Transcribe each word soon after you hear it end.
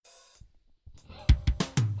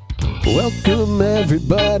Welcome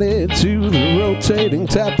everybody to the Rotating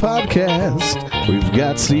Tap Podcast. We've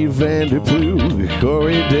got Steve Vanderploeg,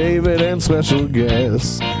 Corey David, and special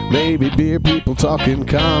guests. Maybe beer people talking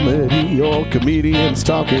comedy or comedians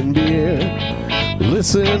talking beer.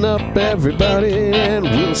 Listen up everybody and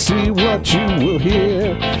we'll see what you will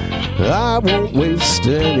hear. I won't waste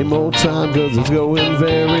any more time cause it's going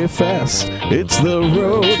very fast. It's the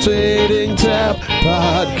Rotating Tap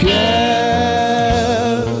Podcast.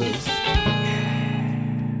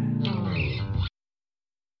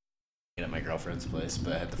 At my girlfriend's place,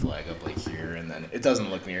 but I had the flag up like here, and then it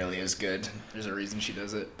doesn't look nearly as good. There's a reason she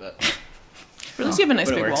does it, but at least you have a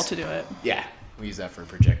nice big wall to do it. Yeah, we use that for a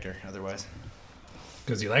projector otherwise.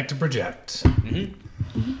 Because you like to project.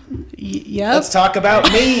 Yep. Let's talk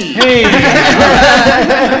about me. Hey!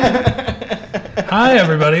 Hi,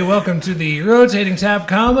 everybody. Welcome to the Rotating Tap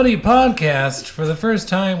Comedy Podcast. For the first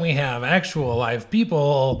time, we have actual live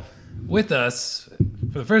people with us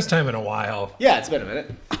for the first time in a while. Yeah, it's been a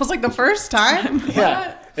minute. I was like, the first time?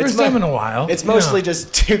 Yeah. First time in a while. It's mostly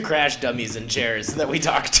just two crash dummies in chairs that we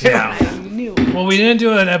talk to. Yeah. I knew. Well, we didn't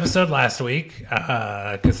do an episode last week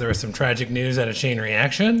because there was some tragic news at a chain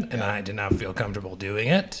reaction, and I did not feel comfortable doing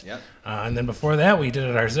it. Yep. And then before that, we did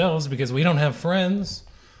it ourselves because we don't have friends.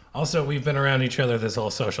 Also, we've been around each other this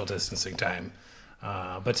whole social distancing time.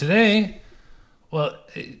 But today, well,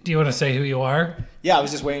 do you want to say who you are? Yeah, I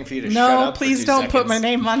was just waiting for you to shut No, up. please for 2 don't seconds. put my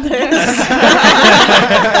name on this.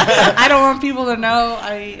 I don't want people to know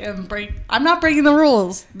I'm not breaking the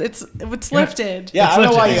rules. It's lifted. Yeah, It's I don't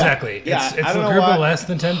know lifted, why. exactly. Yeah, It's I don't a know group why. of less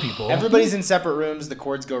than 10 people. Everybody's in separate rooms. The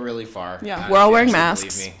cords go really far. Yeah, we're all if wearing you actually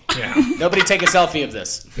masks. believe me. Yeah, Nobody take a selfie of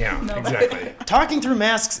this. yeah, exactly. Talking through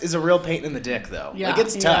masks is a real pain in the dick, though. Yeah. Like,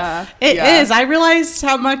 it's tough. It Yeah. is. I realized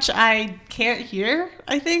how much I can't hear,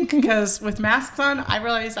 I think, because with masks on, I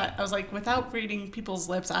realized I was like, without reading people's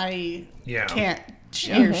lips, I Yeah. can't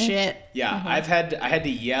hear shit. Yeah, I had to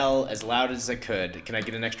yell as loud as I could. Can I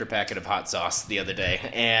get an extra packet of hot sauce the other day?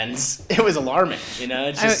 And it was alarming. You know,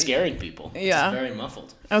 it's just scaring people. Yeah. It's very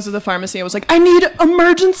muffled. I was at the pharmacy. I was like, I need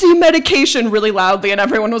emergency medication really loudly. And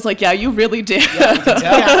everyone was like, yeah, you really do. Yeah, you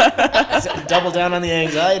can tell. Double down on the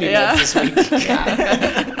anxiety Yeah. meds this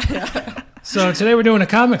week. So today we're doing a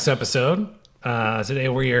comics episode. Today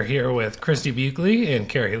we are here with Christy Buckley and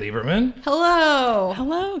Carrie Lieberman. Hello.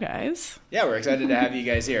 Hello, guys. Yeah, we're excited to have you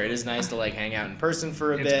guys here. It is nice to hang out in person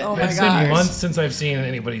for a bit. oh my It's gosh. been months since I've seen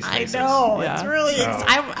anybody's I faces. know. Yeah. It's really, So-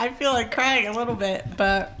 I feel like crying a little bit,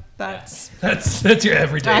 but that's That's your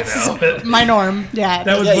everyday though. my norm. Yeah.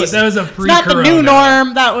 That was Yeah, that was a it's not the pre-corona. new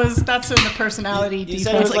norm. That's in the personality You default.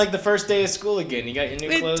 said it was like the first day of school again. You got your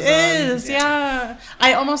new It clothes on. is, yeah.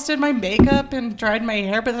 I almost did my makeup and dried my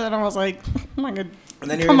hair, but then I was like, oh my god.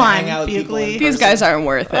 And then you're Come gonna on, hang out with people in Buckley. These guys aren't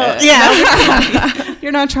worth it. Yeah.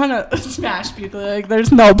 You're not trying to smash Buckley. Like,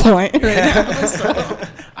 there's no point right now. So.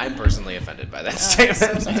 I'm personally offended by that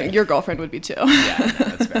statement. Your girlfriend would be too. Yeah,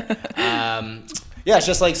 that's fair. Yeah, it's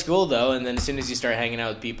just like school, though, and then as soon as you start hanging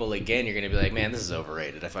out with people again, you're going to be like, man, this is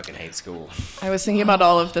overrated. I fucking hate school. I was thinking about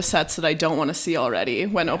all of the sets that I don't want to see already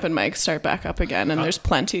when open mics start back up again, and there's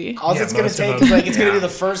plenty. All Yeah, it's going to most of take them. is, it's going to Yeah. be the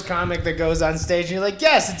first comic that goes on stage, and you're like,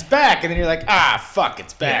 yes, it's back, and then you're like, fuck,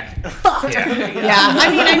 it's back. Yeah. Yeah, I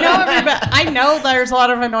mean, I know there's a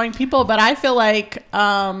lot of annoying people, but I feel like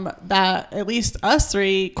that at least us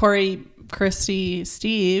three, Corey, Christy,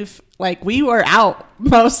 Steve, like we were out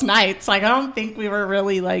most nights. Like I don't think we were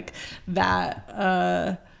really like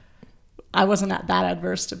that. I wasn't that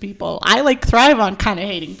adverse to people. I thrive on kind of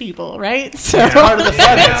hating people, right? So Part of the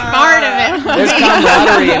fun. it's part of it. There's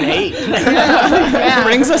camaraderie and hate. It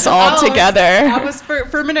brings us all together. I was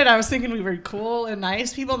for a minute. I was thinking we were cool and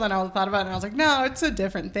nice people. Then I thought about it, and I was like, no, it's a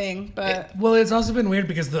different thing. But Well, it's also been weird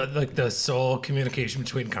because the sole communication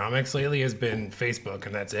between comics lately has been Facebook,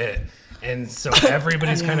 and that's it. And so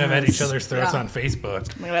everybody's kind of at each other's throats Yeah. on Facebook.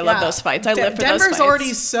 Oh my God, I love those fights. I live for Denver's those fights.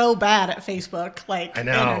 already so bad at Facebook, like I in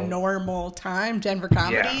know. a normal time, Denver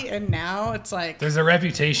comedy, Yeah. and now it's like There's a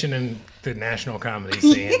reputation in the national comedy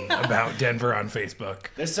scene about Denver on Facebook.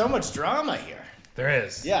 There's so much drama here. There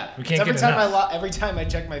is. Yeah. We can't every get time enough. every time I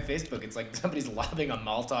check my Facebook, it's like somebody's lobbing a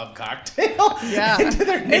Molotov cocktail yeah, into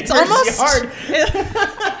their neighbor's it's almost yard.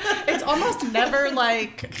 it's almost never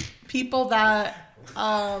like people that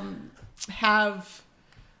have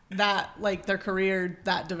that like their career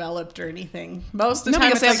that developed or anything. Most of the No, time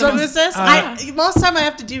because it's they like, have who is this? Most of the time I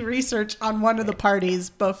have to do research on one of the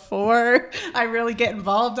parties before I really get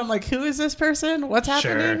involved. I'm like, who is this person? What's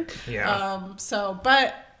happening? Sure. Yeah.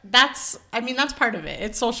 But that's part of it.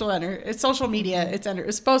 It's social media.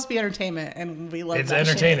 It's supposed to be entertainment, and we love It's that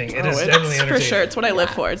entertaining. shit. It is definitely entertaining. For sure. It's what I live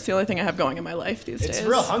for. It's the only thing I have going in my life these days. It's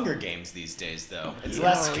real Hunger Games these days, though. It's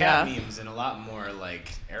less cat memes and a lot more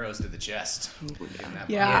like arrows to the chest.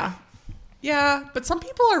 Yeah, but some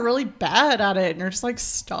people are really bad at it, and they're just like,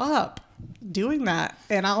 stop doing that,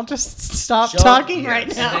 and I'll just stop talking right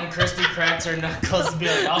now. And then Christy cracks her knuckles and be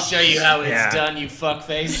like, I'll show you how it's done, you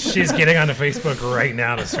fuckface. She's getting onto Facebook right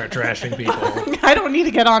now to start trashing people. I don't need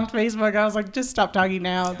to get on Facebook. I was like, just stop talking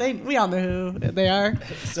now. We all know who they are.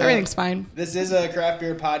 So, everything's fine. This is a craft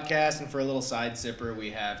beer podcast, and for a little side sipper, we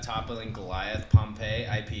have Toppling Goliath Pompeii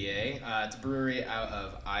IPA. It's a brewery out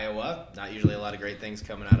of Iowa. Not usually a lot of great things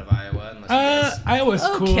coming out of Iowa. Unless Iowa's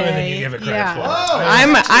cooler than you give it credit for. Whoa.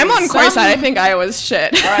 I'm on Corey's side. I think Iowa's shit.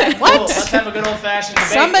 All right, cool. Let's have a good old fashioned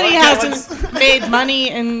debate. Somebody hasn't made money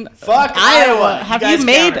in Fuck Iowa. Iowa.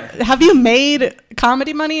 Have you made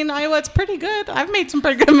comedy money in Iowa? It's pretty good. I've made some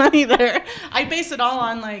pretty good money there. I base it all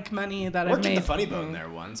on like money that I've Worked made. at the Funny Bone there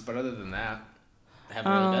once, but other than that, I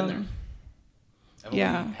haven't really been there.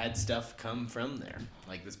 I've only had stuff come from there,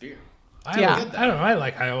 like this beer. I don't know. I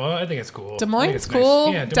like Iowa. I think it's cool. Des Moines is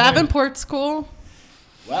cool. Nice. Yeah, Davenport's cool.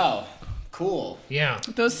 Wow. Cool. Yeah.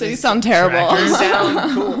 Those cities sound terrible. Trackers.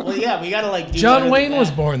 Sound cool. Well, yeah, we gotta like do John better Wayne than was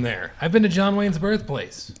that. born there. I've been to John Wayne's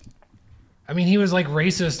birthplace. I mean, he was like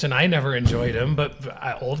racist, and I never enjoyed him, but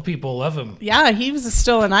old people love him. Yeah, he was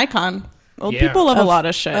still an icon. Old people love a lot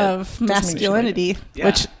of shit. Of masculinity, Yeah.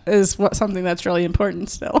 which is something that's really important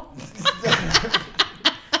still.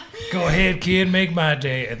 Go ahead, kid, make my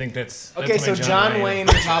day. I think that's Okay, my so John Wayne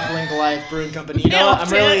and Toppling Goliath Brewing Company. You know what?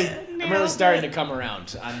 I'm really starting to come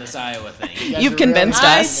around on this Iowa thing. You've convinced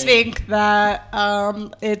I us. think that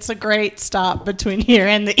it's a great stop between here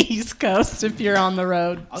and the East Coast if you're on the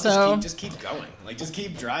road. Just keep going. Like, just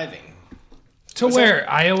keep driving. To where?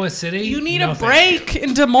 Iowa City? You need No, a thank break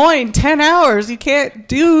in Des Moines. 10 hours. You can't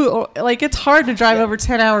do like it's hard to drive over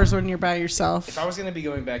 10 hours when you're by yourself. If I was going to be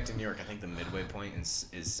going back to New York, I think the midway point is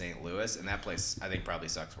St. Louis, and that place I think probably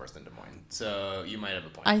sucks worse than Des Moines. So you might have a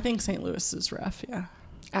point. I think St. Louis is rough. Yeah,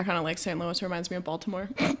 I kind of like St. Louis. It reminds me of Baltimore.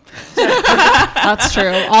 that's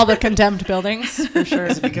true. All the condemned buildings for sure.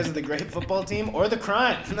 Is it because of the great football team or the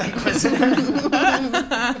crime?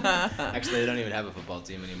 Actually, they don't even have a football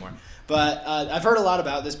team anymore. But I've heard a lot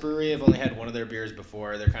about this brewery. I've only had one of their beers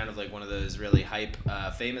before. They're kind of like one of those really hype,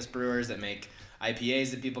 famous brewers that make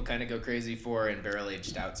IPAs that people kind of go crazy for and barrel-aged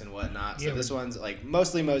stouts and whatnot. So this one's like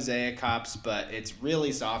mostly mosaic hops, but it's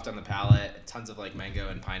really soft on the palate. Tons of like mango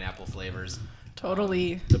and pineapple flavors.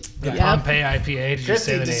 Totally. The Pompeii IPA. Did you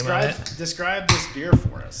say the name of it? Describe this beer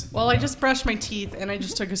for us. Well, I just brushed my teeth and I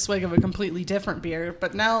just took a swig of a completely different beer.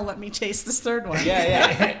 But now let me taste this third one.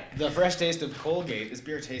 Yeah. The fresh taste of Colgate. This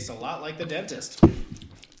beer tastes a lot like the dentist.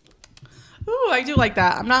 Ooh, I do like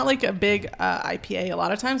that. I'm not like a big IPA a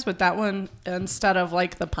lot of times, but that one, instead of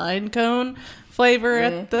like the pine cone flavor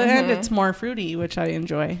at the end, it's more fruity, which I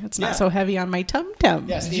enjoy. It's not so heavy on my tum-tum.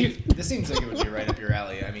 Yeah, Steve, this seems like it would be right up your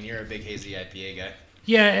alley. I mean, you're a big hazy IPA guy.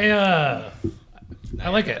 Yeah, I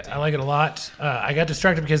like it. I like it a lot. I got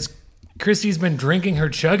distracted because Christy's been drinking her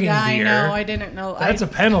chugging beer. I know. I didn't know. That's a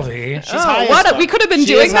penalty. She's high as fuck. We could have been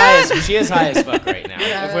doing that. She is high as fuck right now.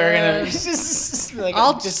 If we're gonna, just like,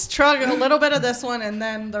 I'll just chug a little bit of this one and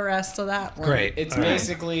then the rest of that one. Great. It's All right.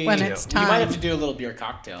 basically When it's You might time. have to do a little beer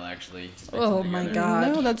cocktail actually. Just mix Oh them my together.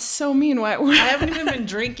 God. No, that's so mean. Why? I haven't even been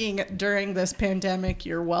drinking during this pandemic.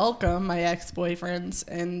 You're welcome, my ex-boyfriends.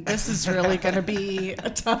 And this is really going to be a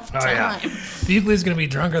tough Oh, time. yeah. Bughley's going to be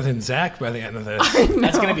drunker than Zach by the end of this.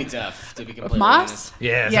 That's gonna be tough to be completely Moss? honest.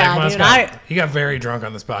 Yeah, Yeah, Zach Moss dude, he got very drunk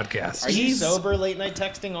on this podcast. Are you sober late night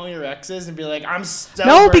texting all your exes and be like, I'm sober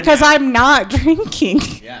No, because now. I'm not drinking.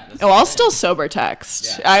 Yeah. That's Oh, I'll still sober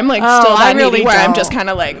text. Yeah. I'm like Oh, still I that really needy where I'm don't. just kind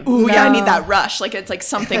of like, ooh, yeah, I No. need that rush. Like it's like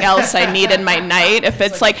something else I need in my night. If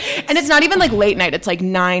it's like, and it's not even like late night. It's like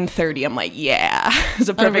 9:30. I'm like, yeah, it's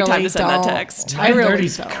a perfect time really to send that don't. text. I really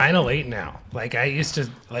 9:30's don't. kind of late now. Like I used to,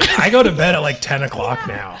 I go to bed at like 10 o'clock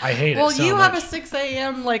now. I hate Well, it so you much. have a 6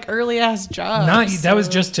 a.m. like early ass job. That was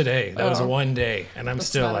so just today. That was Oh. one day, and I'm it's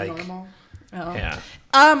still not like, normal. Oh. yeah.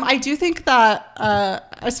 I do think that,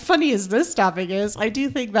 as funny as this topic is, I do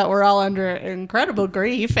think that we're all under incredible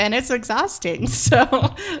grief and it's exhausting. So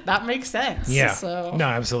that makes sense. Yeah. So No,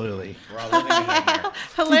 absolutely. We're all living a nightmare.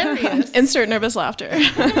 hilarious. Insert nervous laughter.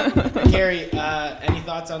 Carrie, any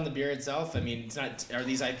thoughts on the beer itself? I mean, it's not. Are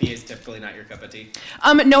these IPAs typically not your cup of tea?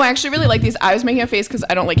 No, I actually really like these. I was making a face because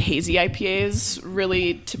I don't like hazy IPAs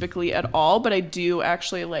really typically at all, but I do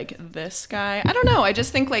actually like this guy. I don't know. I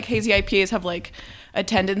just think like hazy IPAs have like a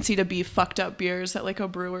tendency to be fucked up beers that like a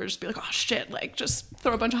brewer's be like, oh shit, like just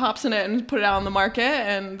throw a bunch of hops in it and put it out on the market,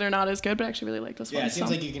 and they're not as good. But I actually really like this one. Yeah, it seems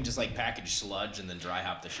like you can just like package sludge and then dry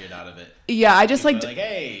hop the shit out of it. Yeah, I just People are like,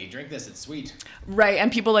 hey, drink this, it's sweet. right,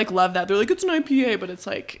 and people like love that. They're like, it's an IPA, but it's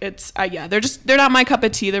like it's yeah, they're not my cup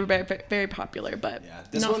of tea. They're very very popular, but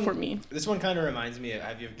not for me. This one kind of reminds me of,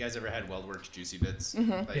 have you guys ever had WeldWorks Juicy Bits?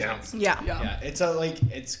 By chance? Yeah. Yeah, it's a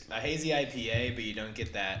hazy IPA, but you don't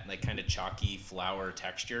get that like kind of chalky flour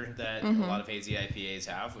texture that a lot of hazy IPAs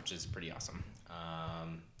have, which is pretty awesome.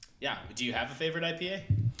 Yeah, do you have a favorite IPA?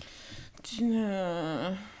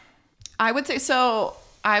 I would say so.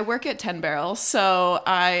 I work at 10 Barrel, so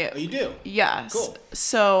Oh, you do? yes. Cool.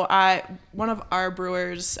 So one of our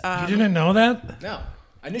brewers. You didn't know that? No.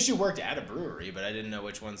 I knew she worked at a brewery, but I didn't know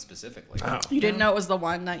which one specifically. Oh. You didn't know it was the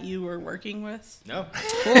one that you were working with? No.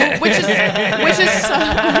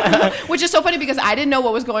 which is so funny because I didn't know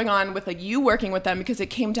what was going on with like you working with them because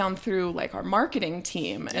it came down through like our marketing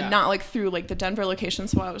team and not like through like the Denver location.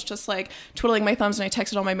 So I was just like twiddling my thumbs and I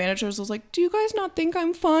texted all my managers. I was like, "Do you guys not think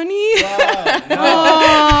I'm funny?" No.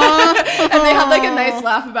 And they had like a nice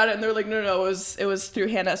laugh about it and they're like, "No, it was through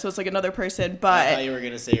Hannah, so it's like another person." I But thought you were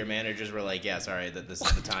gonna say your managers were like, "Yeah, sorry, that this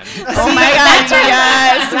is the time." oh my god,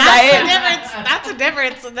 yes, right. That's a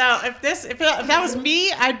difference. No, if that was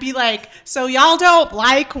me, I'd be like, so y'all don't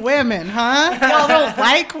like women, huh? Y'all don't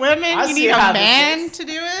like women? I You see need a how this man is. to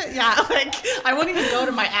do it? Yeah, like I won't even go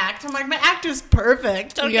to my act. I'm like, my act is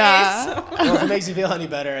perfect. Okay, Yeah. so- Well, if it makes you feel any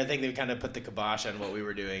better, I think they kind of put the kibosh on what we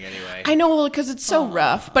were doing anyway. I know, because it's so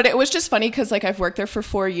rough. But it was just funny because like I've worked there for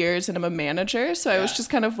 4 years and I'm a manager, so I was just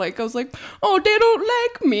kind of like, I was like, oh, they don't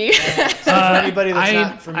like me. So for anybody that's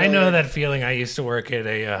not familiar, I know that feeling. I used to work at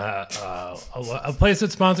a place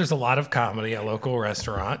that sponsors a lot of comedy, a local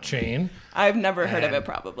restaurant chain. I've never heard of it,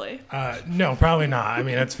 probably. No, probably not. I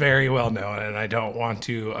mean, it's very well known, and I don't want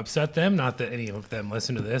to upset them. Not that any of them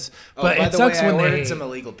listen to this, but by it the sucks way, I when ordered they. some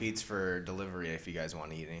illegal Pete's for delivery if you guys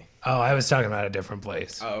want to eat any. Oh, I was talking about a different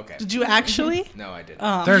place. Oh, okay. Did you actually? No, I didn't.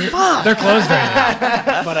 They're closed right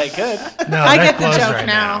now. But I could. No, I they're get the closed joke right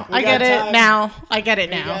now. We I got get it time. now. I get it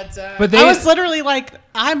We now. got, But I they was literally like,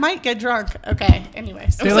 I might get drunk. Okay.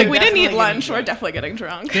 Anyways. It was like, like, we didn't definitely eat lunch. getting We're drunk. definitely getting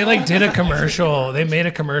drunk. they like did a commercial. They made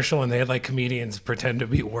a commercial and they had like comedians pretend to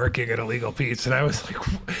be working at Illegal Pete's, and I was like,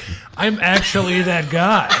 I'm actually that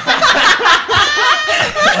guy.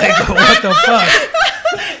 Like, what the fuck?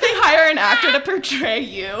 They hire an actor to portray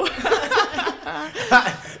you.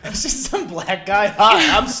 It's just some black guy.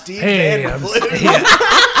 Hi, I'm Steve Hey, Van I'm Blue.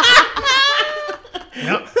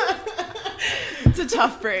 Yep. It's a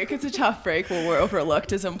tough break. It's a tough break when we're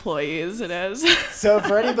overlooked as employees. It is. So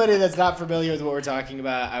for anybody that's not familiar with what we're talking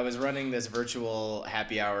about, I was running this virtual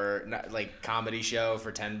happy hour like comedy show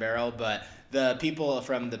for 10 Barrel, but the people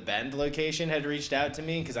from the Bend location had reached out to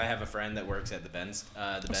me because I have a friend that works at the Bend.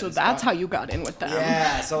 So that's how you got in with them.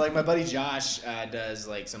 Yeah, so like my buddy Josh does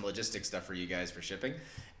like some logistics stuff for you guys for shipping,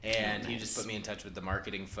 and he just put me in touch with the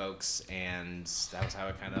marketing folks, and that was how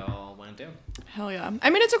it kind of all went down. Hell yeah. I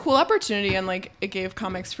mean, it's a cool opportunity, and like it gave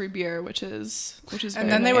comics free beer, which is And very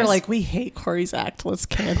then they were nice. like, we hate Corey's act. Let's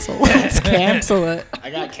cancel. Let's cancel it. I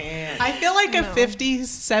got canned. I feel like a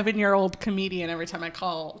 57-year-old comedian every time I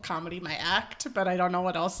call comedy my act, but I don't know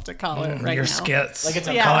what else to call it right Your now. skits. Like it's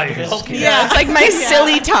a Yeah. Call it your vaudeville. skits. Yeah, it's like my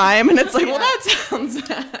silly time, and it's like, well, that sounds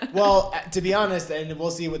bad. Well, to be honest, and we'll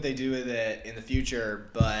see what they do with it in the future,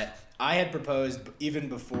 but I had proposed even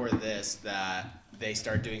before this that they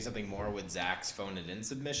start doing something more with Zach's Phone It In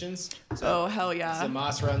submissions. Oh, hell yeah. So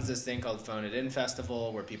Moss runs this thing called Phone It In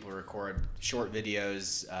Festival where people record short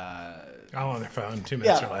videos. All on their phone, 2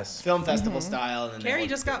 minutes or less. Film festival style. And then Carrie they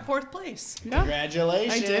just got 4th place.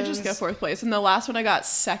 Congratulations. I did just get 4th place, and the last one I got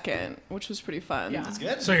 2nd, which was pretty fun. Yeah. That's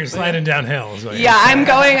good. So you're sliding downhill. Is what you're Yeah,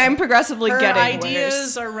 saying. I'm progressively Her getting ideas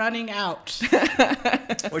worse. are running out.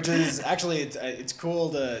 Which is actually, it's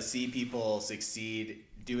cool to see people succeed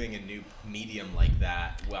doing a new medium like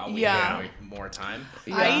that while we have more time.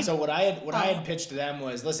 Yeah. So what I had pitched to them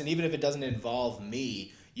was, listen, even if it doesn't involve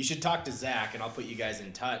me, you should talk to Zach and I'll put you guys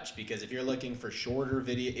in touch, because if you're looking for shorter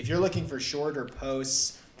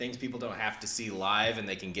posts, things people don't have to see live and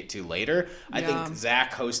they can get to later, I think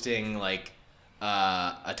Zach hosting like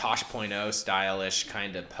a Tosh.0 stylish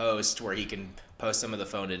kind of post where he can post some of the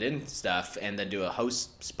Phone It In stuff and then do a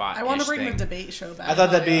host spot. I want to bring the debate show back. I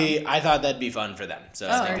thought that'd be fun for them. So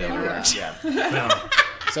I think that would work. Yeah. No.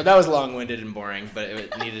 So that was long-winded and boring, but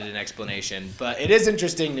it needed an explanation. But it is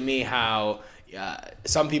interesting to me how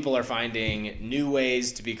some people are finding new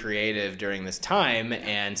ways to be creative during this time,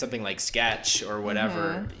 and something like Sketch or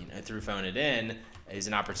whatever, through Phone It In, is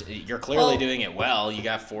an opportunity. You're clearly doing it well. You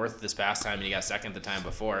got 4th this past time, and you got 2nd the time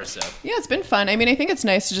before. So yeah, it's been fun. I mean, I think it's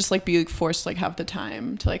nice to just like be forced to like have the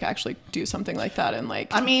time to like actually do something like that. And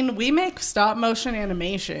like, I mean, we make stop motion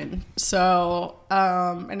animation, so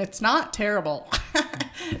and it's not terrible.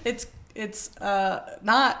 It's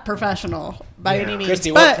not professional by any means,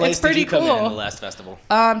 Christy, but what place it's pretty did you come cool. in the last festival?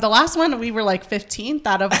 The last one we were like 15th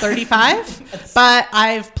out of 35, but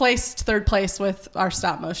I've placed 3rd place with our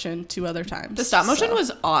stop motion 2 other times. the stop motion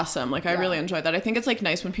was awesome. Like I really enjoyed that. I think it's like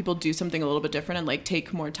nice when people do something a little bit different and like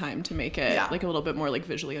take more time to make it like a little bit more like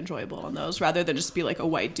visually enjoyable on those, rather than just be like a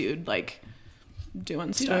white dude like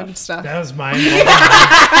doing stuff. That was mine.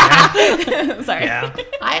 Sorry. Yeah.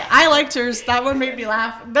 I liked yours. That one made me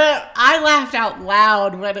laugh. I laughed out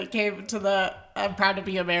loud when it came to the I'm proud to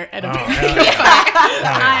be American. Oh, hell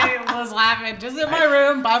yeah. I was laughing just in my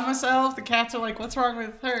room by myself. The cats are like, "What's wrong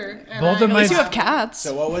with her?" And Both of At my least you have cats.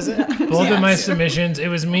 So what was it? both of my submissions, it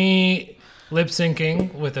was me lip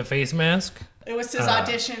syncing with a face mask. it was his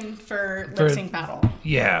audition for Lip Sync Battle.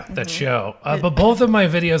 Yeah, that show. But both of my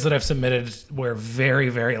videos that I've submitted were very,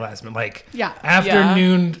 very last minute. Like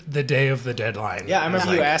afternoon, the day of the deadline. Yeah, I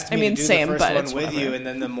remember you asked me to do same, the but first it's one with whatever. you, and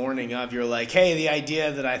then the morning of, you're like, hey, the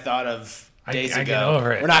idea that I thought of days I ago, get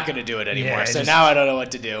over it. we're not going to do it anymore. Yeah, So now I don't know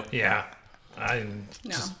what to do. Yeah.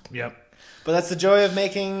 Yep. But that's the joy of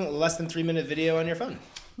making less than 3-minute video on your phone.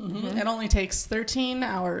 It only takes 13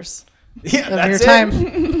 hours Yeah, of that's your it. time.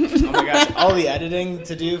 Oh my gosh, all the editing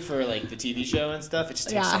to do for like the TV show and stuff, it just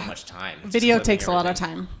takes so much time. It's Video just flipping takes a lot of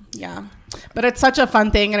everything. time. Yeah. But it's such a fun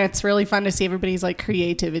thing, and it's really fun to see everybody's like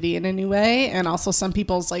creativity in a new way, and also some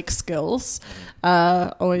people's like skills.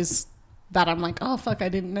 Always that I'm like, oh fuck, I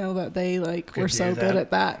didn't know that they like were do so that. good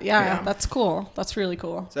at that. Yeah, Yeah. that's cool. That's really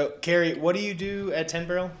cool. So, Carrie, what do you do at 10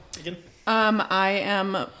 Barrel again? I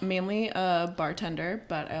am mainly a bartender,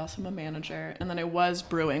 but I also am a manager, and then I was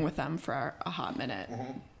brewing with them for a hot minute,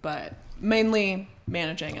 but mainly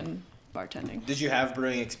managing and bartending. Did you have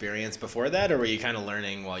brewing experience before that, or were you kind of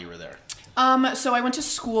learning while you were there? So I went to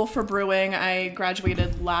school for brewing. I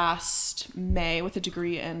graduated last May with a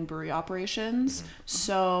degree in brewery operations.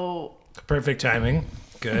 So Perfect timing.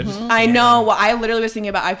 Good. I know. Well, I literally was thinking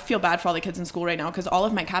about, I feel bad for all the kids in school right now because all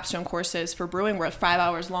of my capstone courses for brewing were 5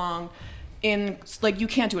 hours long. In like, you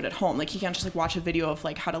can't do it at home. Like, you can't just like watch a video of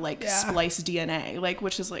like how to like splice DNA, like,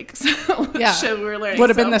 which is like shit we were learning. Would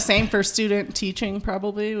have been the same for student teaching,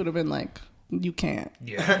 probably. Would have been like, you can't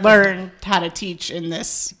Yeah. learn how to teach in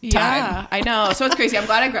this time. Yeah, I know. So it's crazy. I'm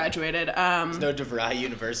glad I graduated. No DeVry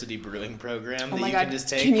University brewing program that Oh my you God, can just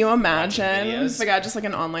take. can you watching imagine? videos? If I got just like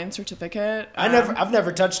an online certificate. I've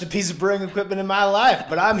never touched a piece of brewing equipment in my life,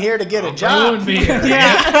 but I'm here to get a Brewing job. beer.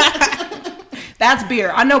 That's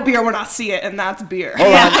beer. I know beer when I see it, and that's beer.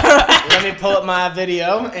 Hold on. Let me pull up my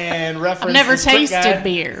video and reference. I've never this quick tasted guide.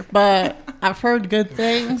 beer, but I've heard good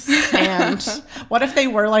things. And what if they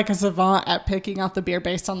were like a savant at picking out the beer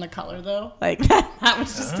based on the color, though? Like that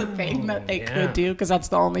was just a thing that they yeah. could do because that's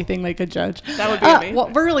the only thing they could judge. That would be amazing. Well,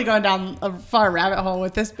 we're really going down a far rabbit hole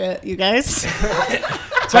with this bit, you guys.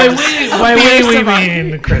 By we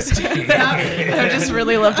mean Christy. I would just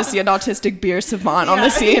really love to see an autistic beer savant on the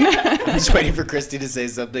scene. I'm just waiting for Christy to say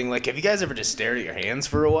something like, "Have you guys ever just stared at your hands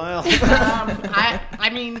for a while?" I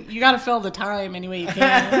mean, you got to fill the time any way you can.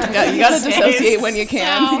 Yeah, you gotta These days, dissociate when you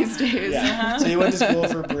can so- these days. Yeah. So you went to school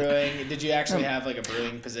for brewing. Did you actually have like a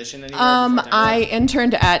brewing position anywhere? before 10 I Barrel?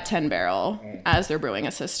 interned at 10 Barrel as their brewing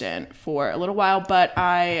assistant for a little while, but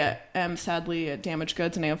I am sadly damaged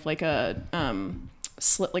goods, and I have like a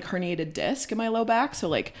slit, like herniated disc in my low back, so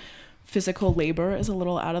like physical labor is a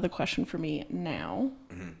little out of the question for me now.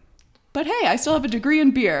 But hey, I still have a degree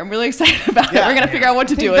in beer. I'm really excited about it. We're gonna figure out what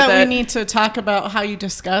to I think do with that it. we need to talk about how you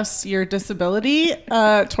discuss your disability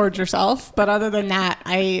towards yourself. But other than that,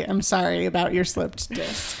 I am sorry about your slipped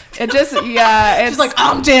disc. It just, yeah, it's It's like,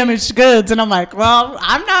 I'm damaged goods. And I'm like, well,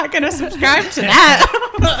 I'm not going to subscribe to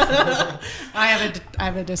that. I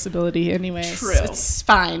have a disability anyways. True. It's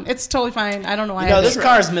fine. It's totally fine. I don't know why. No, I this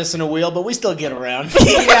car's missing a wheel, but we still get around.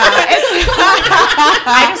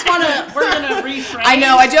 I just want to, we're going to reframe. I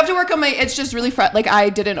know. I do have to work on my. It's just really like I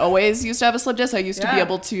didn't always used to have a slip disc. I used to be Yeah.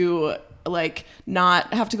 able to like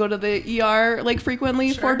not have to go to the ER like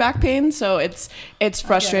frequently for back pain. So it's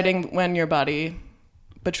frustrating when your body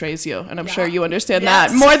betrays you, and I'm sure you understand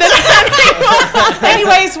Yes. that more than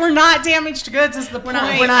Anyways, we're not damaged goods is the point. not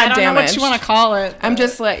I don't know what damaged. you want to call it. I'm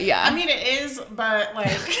just like, yeah. I mean, it is, but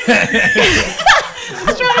like, I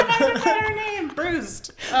was trying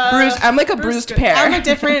I'm like a bruised pear. I'm a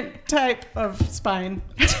different type of spine.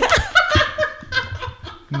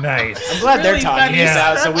 Nice. I'm glad they're Really talking funny. this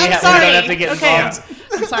out, so we don't have to get involved.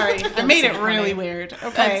 I'm sorry. I made it really weird.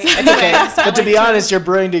 Okay. It's okay. But to be honest, your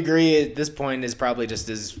brewing degree at this point is probably just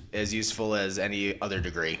as useful as any other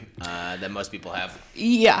degree that most people have.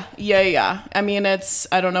 Yeah. I mean,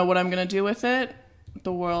 I don't know what I'm going to do with it.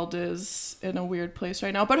 The world is in a weird place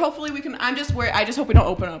right now, but hopefully we can. I just hope we don't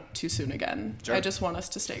open up too soon again. Sure. I just want us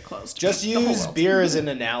to stay closed. Just The whole use world. beer as an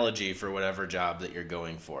analogy for whatever job that you're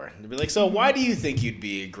going for. They'll be like, so why do you think you'd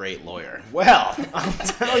be a great lawyer? Well, I'll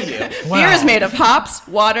tell you. Wow. Beer is made of hops,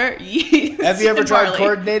 water, yeast. Have you ever and tried barley.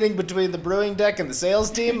 coordinating between the brewing deck and the sales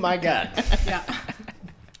team? My God. Yeah.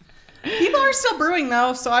 People are still brewing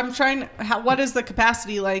though, so I'm trying. What is the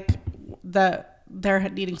capacity like that they're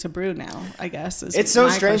needing to brew now? I guess is It's so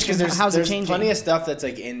my strange question. because How's it there's changing? plenty of stuff that's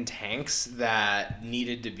like in tanks that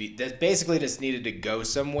basically just needed to go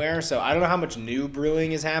somewhere. So I don't know how much new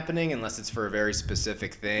brewing is happening unless it's for a very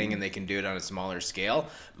specific thing and they can do it on a smaller scale.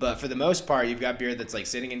 But for the most part, you've got beer that's like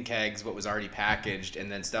sitting in kegs, what was already packaged,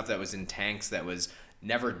 and then stuff that was in tanks that was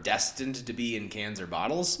never destined to be in cans or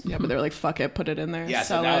bottles. Yeah, but they're like, fuck it, put it in there. Yeah,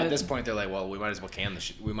 so sell now it. at this point they're like, well, we might as well can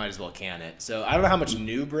it. So I don't know how much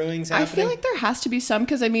new brewing's happening. I feel like there has to be some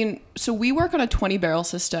because I mean, so we work on a 20 barrel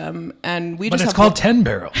system and we But just it's have called 10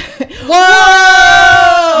 barrel.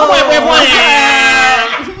 Whoa!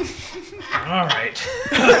 All right.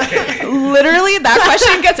 Literally, that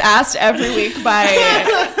question gets asked every week by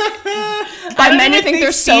men who think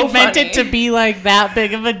they're so Steve meant funny. it to be like that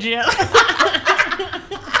big of a joke.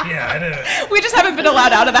 Yeah, I know. We just haven't been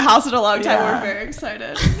allowed out of the house in a long time. Yeah. We're very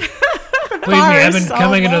excited. Believe me, bar I've is been so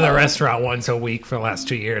coming into the low. restaurant once a week for the last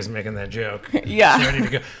 2 years making that joke. Yeah. It's ready to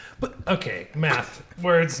go. But okay, math,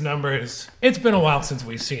 words, numbers. It's been a while since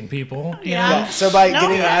we've seen people. You know? Yeah, so by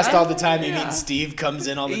getting yeah. asked all the time, you mean Steve comes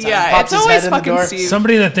in all the time, Yeah, pops it's his always head in the fucking door. Steve.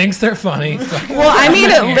 Somebody that thinks they're funny. Well, I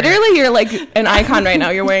mean, literally, you're like an icon right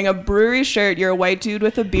now. You're wearing a brewery shirt. You're a white dude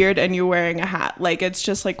with a beard, and you're wearing a hat. Like it's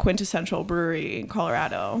just like quintessential brewery in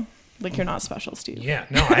Colorado. Like you're not special, Steve. Yeah,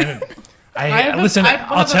 no, I haven't. have a- Listen, I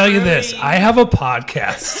have I'll a tell you this. brewery. I have a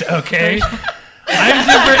podcast, okay?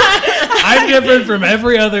 I'm different from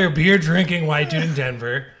every other beer drinking white dude in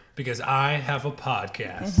Denver because I have a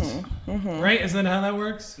podcast. Right? Isn't that how that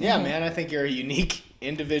works? Yeah, man, I think you're a unique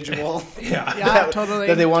individual. Yeah. Yeah, totally.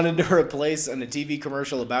 That they wanted to replace on a TV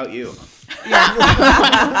commercial about you.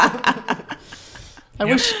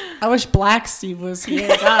 I wish Black Steve was here.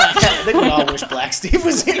 God. I think we all wish Black Steve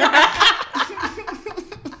was here.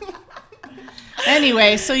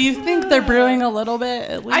 Anyway, so you think they're brewing a little bit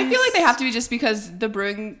at least? I feel like they have to be just because the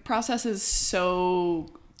brewing process is so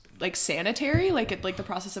like sanitary, like the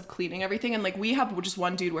process of cleaning everything, and like we have just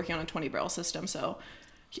one dude working on a 20 barrel system, so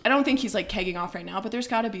I don't think he's like kegging off right now, but there's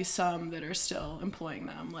got to be some that are still employing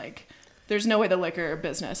them. Like there's no way the liquor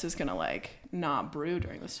business is gonna like not brew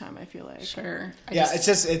during this time. I feel like Sure. It's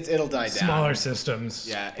just it'll die down. Smaller systems.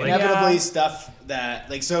 Yeah, Like, inevitably Yeah. stuff that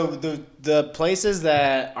like so the places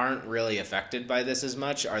that aren't really affected by this as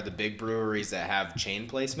much are the big breweries that have chain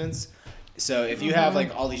placements. So if you have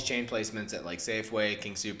like all these chain placements at like Safeway,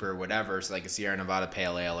 King Super, whatever, so like a Sierra Nevada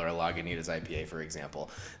Pale Ale or a Lagunitas IPA, for example,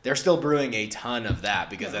 they're still brewing a ton of that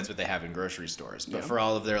because that's what they have in grocery stores. But for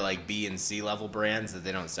all of their like B and C level brands that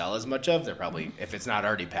they don't sell as much of, they're probably, if it's not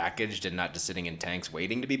already packaged and not just sitting in tanks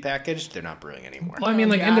waiting to be packaged, they're not brewing anymore. Well, I mean,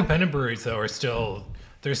 like Yeah. independent breweries though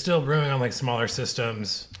they're still brewing on like smaller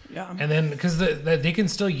systems. Yeah. And then because they can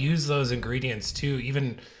still use those ingredients too,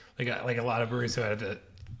 even like a lot of breweries who had to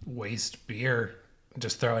waste beer,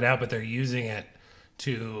 just throw it out, but they're using it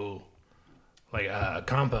to like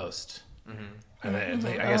compost. And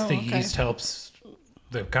I guess the yeast helps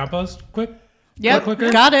the compost Yep,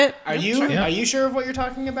 quicker. got it. Are you Yeah. are you sure of what you're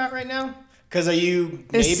talking about right now? Because are you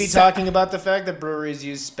maybe Is- talking about the fact that breweries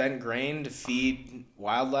use spent grain to feed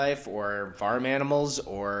wildlife or farm animals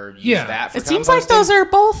or use Yeah. that for It seems like composting? those are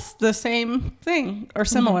both the same thing or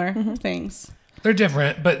similar things. They're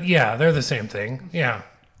different, but yeah, they're the same thing. Yeah.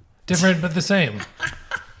 Different, but the same.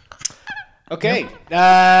 Okay.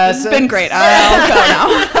 This has been great. I'll go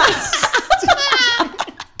now.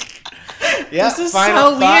 Yeah, This is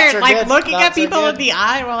final so thoughts weird. are Like good. looking Thoughts at are people in good. the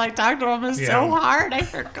eye while I talk to them is Yeah. so hard. I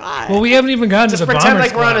forgot. Well, we haven't even gotten Just to the pretend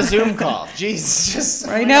Bombers like we're on a Club. Zoom call. Jeez, just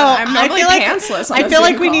I know. I'm normally I feel like pantsless on I a feel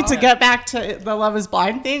Zoom like we need call. to get back to the Love Is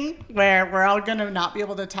Blind thing where we're all gonna not be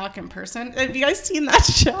able to talk in person. Have you guys seen that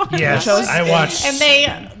show? Yes, I watched.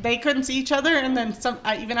 And they couldn't see each other, and then some.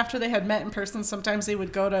 Even after they had met in person, sometimes they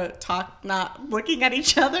would go to talk, not looking at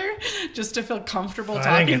each other, just to feel comfortable I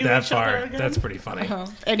talking didn't get to that each far. other again. That's pretty funny.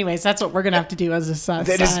 Anyways, that's what we're gonna have to do as a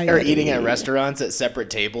society. They just are eating at restaurants at separate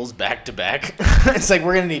tables back to back. It's like,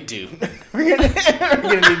 we're gonna need two. We're gonna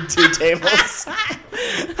need 2 tables.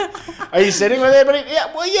 Are you sitting with anybody?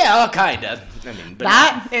 Yeah, well, yeah, kind of. I mean, but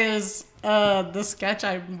That is the sketch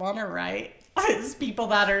I want to write. Is people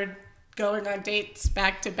that are going on dates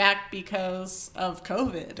back to back because of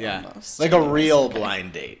COVID. yeah, almost. like a real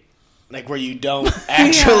blind date, like where you don't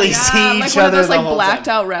actually see like each one of other those the like whole blacked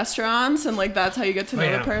time. out restaurants, and like that's how you get to know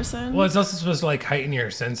Yeah. the person. Well, it's also supposed to like heighten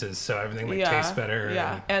your senses, so everything like tastes better.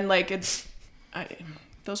 Yeah, and like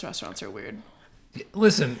those restaurants are weird.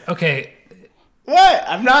 Listen, okay. What?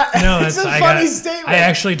 I'm not. No, it's that's a funny statement. I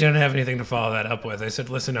actually don't have anything to follow that up with. I said,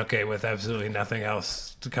 listen, okay, with absolutely nothing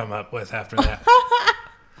else to come up with after that.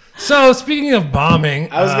 So, speaking of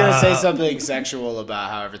bombing, I was gonna say something sexual about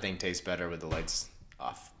how everything tastes better with the lights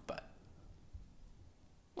off, but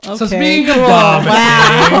So speaking of bombing,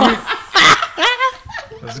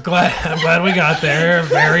 I'm glad we got there.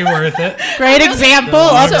 Very worth it. Great example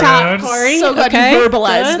up So top, good. Corey. So glad Okay, you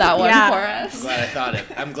verbalized good. that one Yeah. for us.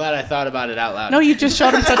 I'm glad I thought about it out loud. No, you just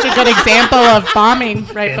showed him such a good example of bombing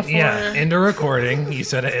right And, before. yeah, into recording. You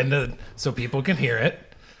said it into so people can hear it.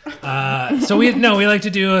 So we like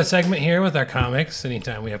to do a segment here with our comics.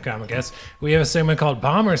 Anytime we have comic guests, we have a segment called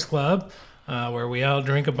Bombers Club, where we all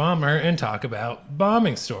drink a bomber and talk about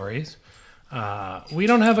bombing stories. We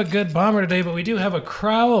don't have a good bomber today, but we do have a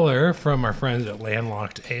crowler from our friends at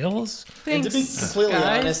Landlocked Ales. And to be completely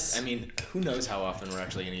guys. honest, I mean, who knows how often we're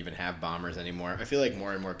actually going to even have bombers anymore? I feel like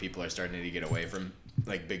more and more people are starting to get away from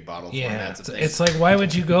like big bottle Yeah, formats of things. it's like, why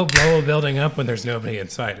would you go blow a building up when there's nobody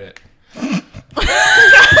inside it?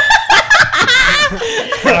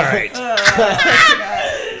 All right.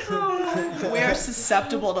 We are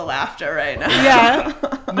susceptible to laughter right now. Yeah.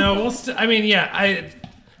 No,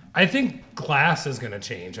 I think glass is going to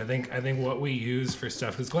change. I think what we use for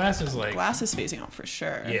stuff, because glass is like, Glass is phasing out for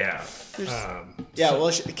sure. yeah. Yeah,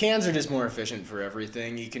 well, cans are just more efficient for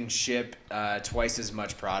everything. You can ship twice as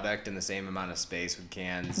much product in the same amount of space with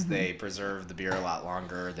cans. They preserve the beer a lot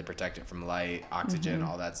longer. They protect it from light, oxygen,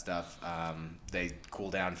 all that stuff. They cool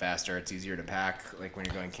down faster. It's easier to pack, like when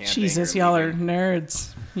you're going camping. Jesus, or y'all are leaving.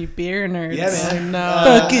 nerds. You beer nerds. Yeah, man.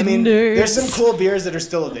 Fucking nerds. There's some cool beers that are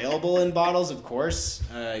still available in bottles, of course.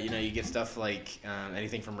 You get stuff like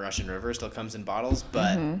anything from Russian River still comes in bottles,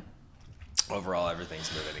 but overall,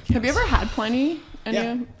 everyth's moving in cans. Have you ever had Pliny?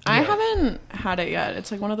 Yeah. I haven't had it yet.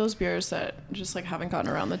 It's like one of those beers that just like haven't gotten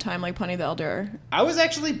around the time, like Pliny the Elder. I was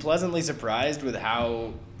actually pleasantly surprised with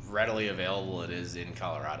how readily available it is in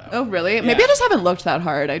Colorado. Oh, really? Maybe I just haven't looked that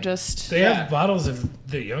hard. I just... They Yeah. have bottles of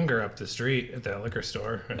the Younger up the street at the liquor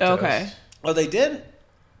store. at Okay. Toast. Oh, they did?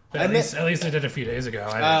 At least they did a few days ago.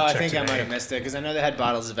 I think I might have missed it because I know they had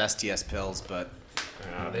bottles of STS pills, but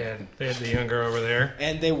They had the Younger over there.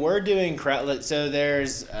 and they were doing so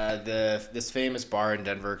there's this famous bar in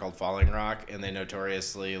Denver called Falling Rock, and they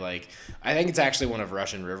notoriously I think it's actually one of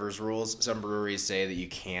Russian River's rules. Some breweries say that you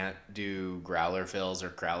can't do growler fills or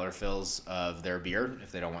crowler fills of their beer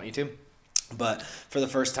if they don't want you to. But for the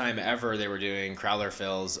first time ever, they were doing crowler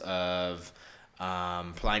fills of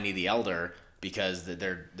Pliny the Elder because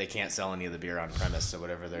they can't sell any of the beer on premise, so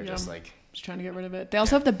whatever they're just like. Just trying to get rid of it. They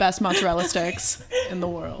also have the best mozzarella sticks in the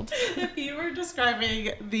world. If you were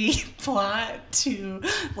describing the plot to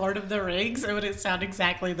Lord of the Rings, it would sound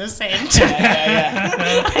exactly the same. Yeah.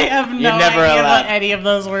 I have no never idea allowed- what any of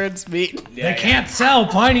those words mean. They can't sell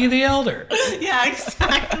Pliny the Elder. Yeah,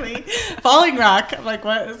 exactly. Falling Rock. I'm like,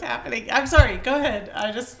 what is happening? I'm sorry. Go ahead.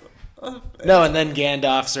 I just. No, and then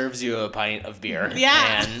Gandalf serves you a pint of beer.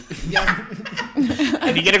 Yeah.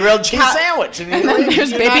 And you get a grilled cheese sandwich. And There's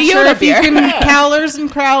you're Baby not Yoda Sure, if you beer. can cowlers and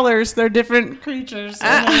crowlers, they're different creatures.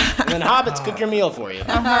 And then hobbits cook your meal for you.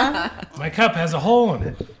 My cup has a hole in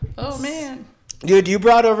it. Oh man. Dude, you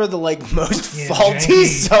brought over the most Yeah, faulty janky.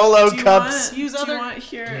 solo cups. Use Do you other. want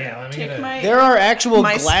here? Yeah, let me take get it. my... There are actual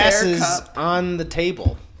My spare glasses cup. on the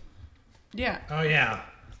table. Yeah. Oh yeah.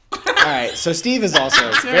 All right, so Steve is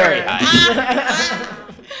also very high.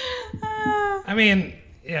 I mean,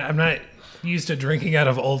 yeah, I'm not used to drinking out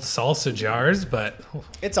of old salsa jars, but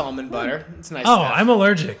It's almond butter. It's nice. oh, stuff. I'm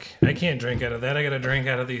allergic. I can't drink out of that. I gotta drink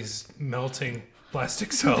out of these melting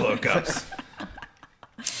plastic solo cups.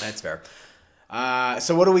 That's fair.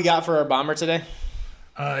 So what do we got for our bomber today?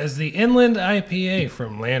 Is the Inland IPA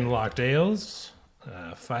from Landlocked Ales,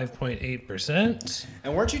 5.8%.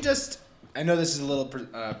 And weren't you just I know this is a little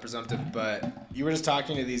presumptive, but you were just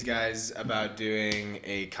talking to these guys about doing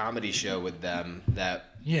a comedy show with them that...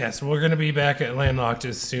 Yes, we're going to be back at Landlocked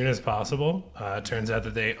as soon as possible. Turns out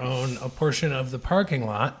that they own a portion of the parking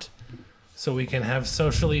lot, so we can have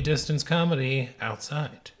socially distanced comedy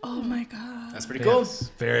outside. Oh my god. That's pretty cool.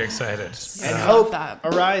 Yes, very excited. And hope that.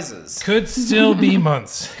 arises. Could still be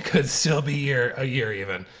months. Could still be a year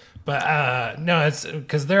even. But no, it's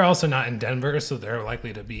because they're also not in Denver, so they're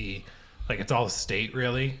likely to be like it's all state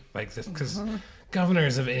really. Like this because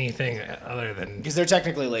governors of anything other than Because they're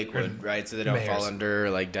technically Lakewood, right? So they don't mayors. fall under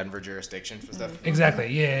like Denver jurisdiction for stuff. exactly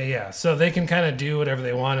yeah. So they can kind of do whatever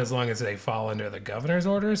they want as long as they fall under the governor's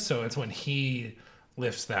orders. So it's when he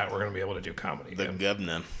lifts that we're gonna be able to do comedy. The again.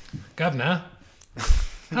 governor. Governor.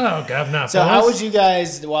 Hello, governor. So how fellas. would you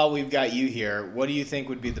guys, while we've got you here, what do you think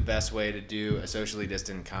would be the best way to do a socially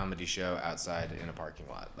distant comedy show outside in a parking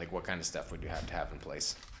lot? Like what kind of stuff would you have to have in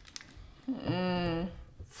place?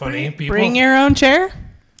 funny people? Bring your own chair.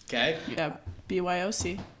 Okay. Yeah,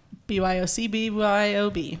 BYOC. BYOC,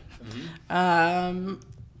 BYOB.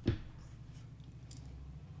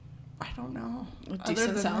 I don't know. A Other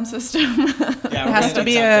decent than sound that- system. Yeah, It has to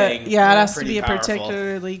be it has to be a powerful.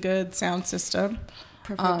 particularly good sound system.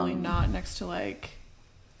 Preferably not next to like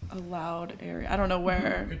a loud area. I don't know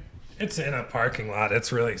where. It's in a parking lot.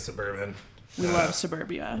 It's really suburban. We love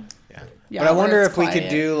suburbia. Yeah. Yeah, But I wonder where if it's we could quiet.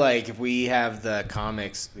 do like if we have the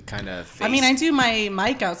comics kind of face. I mean, I do my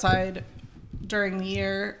mic outside during the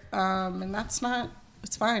year, and that's not.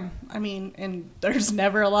 It's fine. I mean, and there's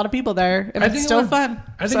never a lot of people there, and I it's think it still would- fun.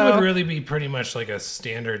 I think it would really be pretty much like a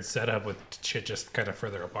standard setup with shit just kind of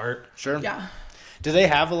further apart. Sure. Yeah. Do they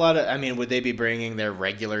have a lot of? I mean, would they be bringing their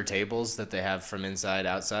regular tables that they have from inside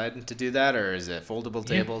outside to do that, or is it foldable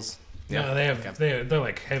tables? No, they have they're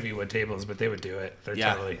like heavy wood tables, but they would do it. They're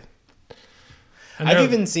Yeah. totally. And I've they're-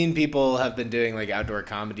 even seen people have been doing like outdoor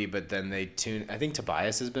comedy, but then they tune. I think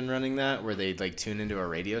Tobias has been running that, where they like tune into a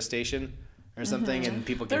radio station or something, and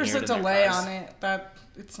people can There's hear a it in delay their cars. on it that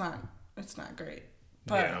it's not great,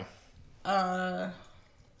 but yeah.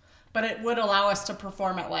 but it would allow us to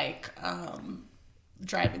perform at like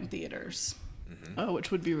drive-in theaters. Oh,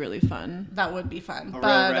 which would be really fun. That would be fun. A real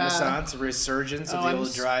but renaissance, a resurgence of the I'm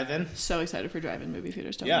old drive-in. So excited for drive-in movie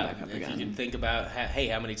theaters to Yeah, open back up if you again. could think about, hey,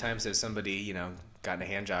 how many times has somebody, gotten a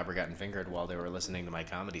hand job or gotten fingered while they were listening to my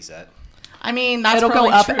comedy set? I mean, that's It'll go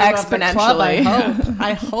probably up true of the club, I exponentially. hope.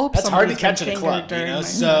 I hope That's hard to somebody's catch been at a club, fingered during my-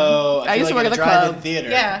 So I used to feel work like at the drive-in club. theater.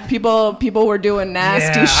 Yeah. People were doing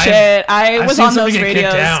nasty Yeah, shit. I've was seen on those somebody get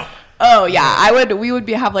kicked radios. out. Oh yeah, we would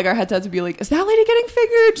have like our headsets would be like, is that lady getting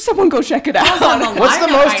fingered? Someone go check it out. What's the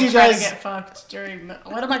most you try to guys- get fucked during?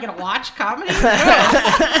 What am I gonna watch comedy?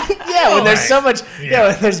 Yeah, when there's Right. so much,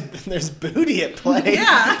 Yeah. when there's booty at play.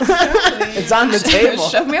 yeah, It's on the table.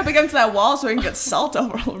 Shove me up against that wall so I can get salt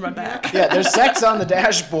over my back. Yeah, there's sex on the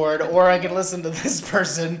dashboard, or I can listen to this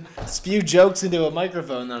person spew jokes into a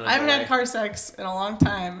microphone on a I haven't delay. had car sex in a long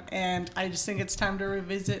time, and I just think it's time to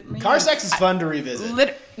revisit. Me. Car sex is fun to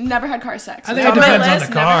revisit. Never had car sex. I think It's it on my depends on list,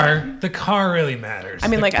 the never car. had- The car really matters. I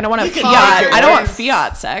mean, like, I don't want You to can fiat. make it I don't want work.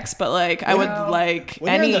 fiat sex, but like, I would like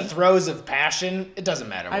When any. you're in the throes of passion, it doesn't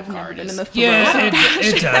matter what I've car never it been is. in the throes. yeah, it does.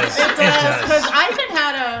 It Because does. I even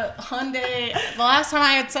had a Hyundai. The last time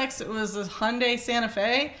I had sex, it was a Hyundai Santa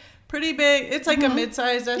Fe. Pretty big. It's like a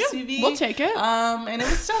mid-sized SUV. we'll take it. And it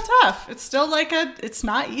was still tough. It's still like it's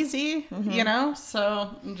not easy,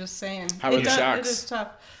 So I'm just saying. How were the It shocks? is tough.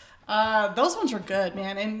 Those ones were good,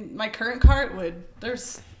 man. And my current car,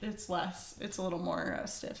 it's less. It's a little more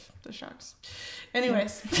stiff. The shocks.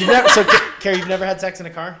 Anyways. Carrie, you've never had sex in a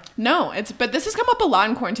car? No, but this has come up a lot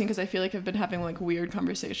in quarantine because I feel like I've been having like weird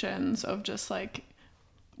conversations of just like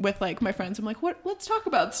with like my friends. I'm like, let's talk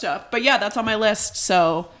about stuff. But yeah, that's on my list.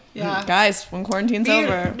 So Yeah. guys, when quarantine's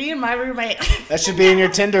over, Me and my roommate. That should be in your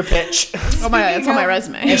Tinder pitch. it's on my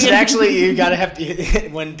resume. It should actually, you gotta have to,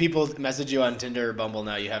 when people message you on Tinder or Bumble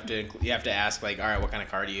now, you have to ask like, all right, what kind of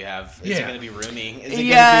car do you have? Is it Yeah. gonna be roomy? Is it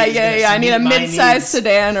Yeah. gonna be, I need a meet my mid-sized needs?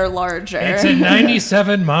 sedan or larger. It's a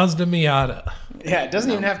 97 Mazda Miata. Yeah, it doesn't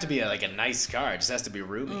even have to be like a nice car. It just has to be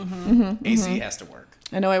roomy. Mm-hmm. AC has to work.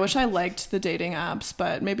 I know. I wish I liked the dating apps,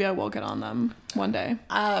 but maybe I will get on them one day.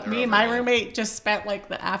 Me and my roommate just spent like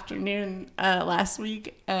the afternoon last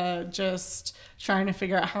week just trying to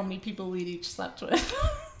figure out how many people we'd each slept with.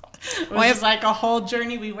 It was just like a whole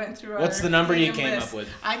journey we went through. What's our the number you dating came list. up with?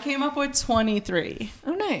 I came up with 23.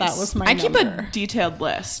 Oh, nice. That was my I keep number. a detailed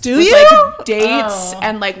list. Do with, you? Like, dates Oh.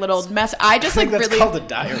 and like little mess. I just I think like that's really. called a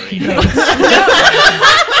diary.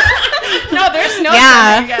 No, there's no.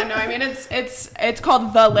 Yeah, no. I mean, it's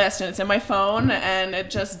called The List, and it's in my phone, and it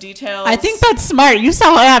just details. I think that's smart. You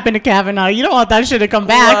saw what happened to Kavanaugh. You don't want that shit to come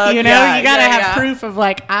back. You gotta have proof of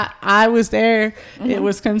like I was there. It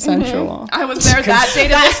was consensual. I was there that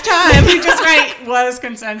date at this time. You just write was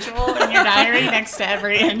consensual in your diary next to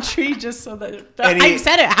every entry, just so that I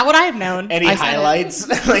said it. How would I have known? Any highlights?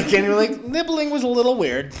 Like, and you're like, nibbling was a little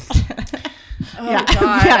weird. Oh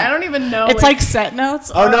God, I don't even know. It's like set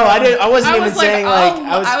notes. Oh no, I didn't. I wasn't even saying like.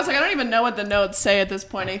 I was like, I don't even know what the notes say at this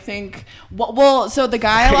point. I think. Well, so the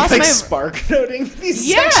guy I lost like my spark noting these.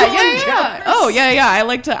 Yeah. Oh yeah. I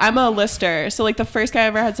like to. I'm a lister. So like the first guy I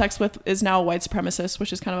ever had sex with is now a white supremacist,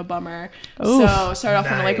 which is kind of a bummer. Oof. So started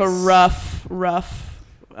off on like a rough.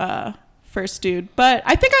 First dude, but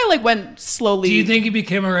I think I like went slowly. Do you think he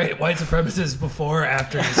became a white supremacist before or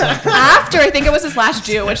after you slept with him? After, I think it was his last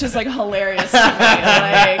Jew, which is like hilarious to me.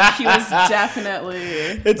 Like he was definitely.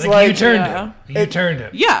 It's like you turned him. You turned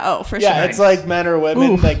him. Yeah. Oh, for sure. Yeah, it's like men or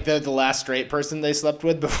women. Like the last straight person they slept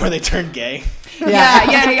with before they turned gay. Yeah.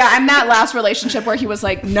 I'm that last relationship where he was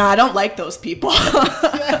like, "Nah, I don't like those people."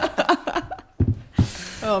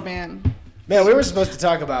 Oh man. Man, we were supposed to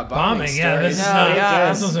talk about bombing. Yeah, stories.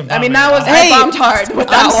 this wasn't bombing. I mean, that was I bombed hard with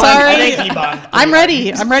that I'm one. sorry. I think he bombed. I'm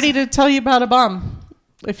ready. I'm ready to tell you about a bomb.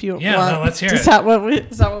 If you want. No, let's hear it. Is that what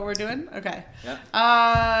we're doing? Okay.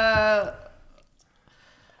 Yeah.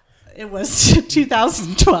 It was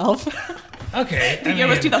 2012. Okay. The year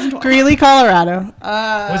was 2012. Greeley, Colorado.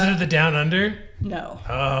 Was it at the Down Under? No.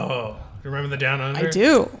 Oh, remember the Down Under? I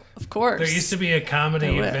do, of course. There used to be a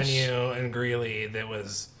comedy venue in Greeley that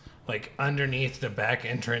was like underneath the back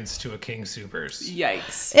entrance to a King Soopers.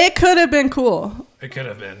 Yikes. It could have been cool. It could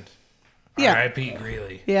have been. Yeah. R.I.P.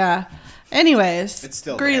 Greeley. Yeah. Anyways, It's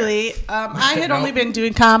still Greeley. I had only been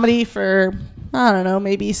doing comedy for, I don't know,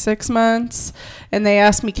 maybe 6 months. And they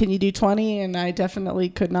asked me, can you do 20? And I definitely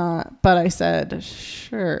could not. But I said,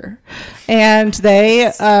 sure. And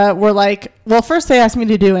they were like, well, first they asked me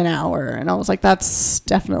to do an hour. And I was like, that's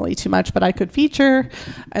definitely too much. But I could feature.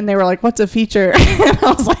 And they were like, what's a feature? And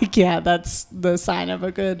I was like, yeah, that's the sign of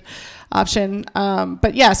a good option.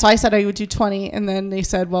 But yeah, so I said I would do 20. And then they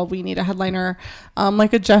said, well, we need a headliner,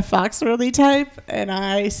 like a Jeff Foxworthy type. And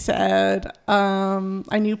I said,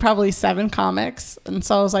 I knew probably 7 comics. And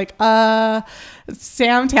so I was like,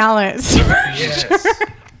 Sam Talent. Yes.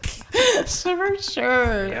 For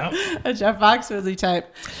sure. Yep. A Jeff Foxworthy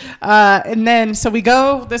type. And then, so we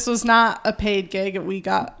go, this was not a paid gig.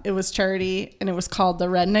 It was charity, and it was called the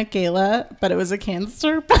Redneck Gala, but it was a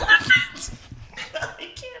cancer benefit. I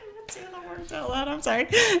can't even say the words out loud. I'm sorry.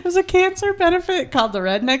 It was a cancer benefit called the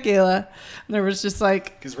Redneck Gala. And there was just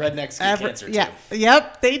like, because rednecks get cancer too.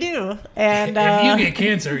 Yep, they do. And if you get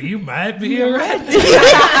cancer, you might be a redneck.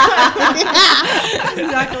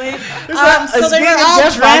 Exactly. So they were all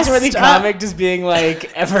Jeff Foxworthy comic up. just being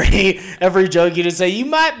like every joke you just say you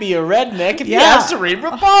might be a redneck if you have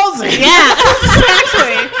cerebral palsy. Yeah,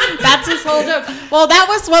 exactly. That's his whole joke. Well, that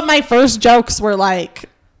was what my first jokes were like,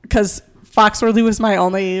 because Foxworthy was my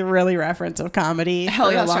only really reference of comedy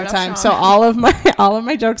for a long time. So all of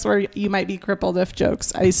my jokes were "you might be crippled if"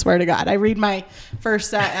 jokes. I swear to God, I read my first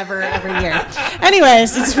set ever every year.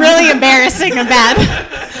 Anyways, it's really embarrassing and bad.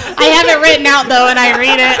 I have it written out though, and I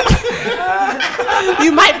read it.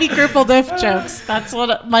 "You might be crippled if" jokes. That's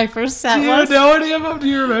what my first set was. Do you know any of them? Do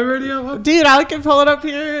you remember any of them? Dude, I can pull it up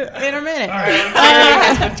here in a minute. All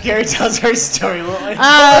right. Gary tells her story.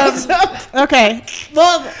 Okay.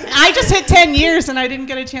 Well, I just hit 10 years and I didn't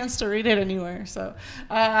get a chance to read it anywhere. So,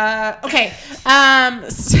 okay.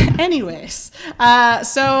 Anyways,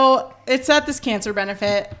 so it's at this cancer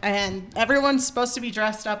benefit, and everyone's supposed to be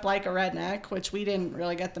dressed up like a redneck, which we didn't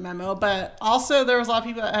really get the memo. But also, there was a lot of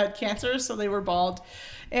people that had cancer, so they were bald.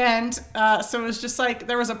 And so it was just like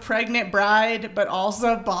there was a pregnant bride, but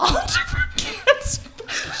also bald from cancer.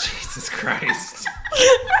 Jesus Christ.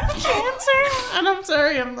 Cancer, and I'm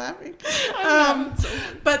sorry, I'm laughing.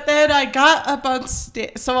 But then I got up on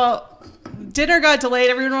stage. So dinner got delayed.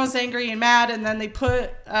 Everyone was angry and mad, and then they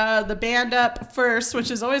put the band up first, which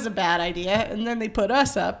is always a bad idea. And then they put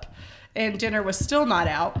us up, and dinner was still not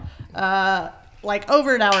out. Like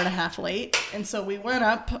over an hour and a half late. And so we went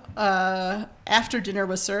up after dinner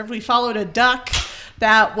was served. We followed a duck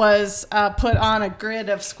that was put on a grid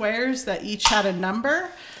of squares that each had a number.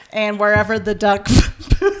 And wherever the duck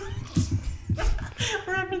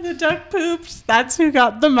wherever the duck pooped, that's who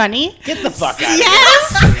got the money. Get the fuck out of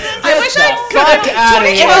Yes. I wish I fuck could. out of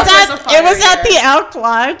It here. was at the Elk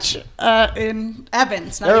Lodge in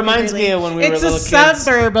Evans. That reminds me of when we were little It's kids. a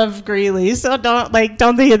suburb of Greeley, so don't think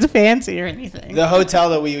it's fancy or anything. The hotel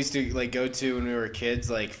that we used to like go to when we were kids,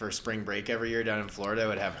 like for spring break every year down in Florida,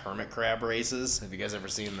 would have hermit crab races. Have you guys ever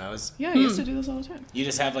seen those? Yeah, I used to do this all the time. You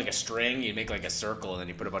just have like a string, you make like a circle, and then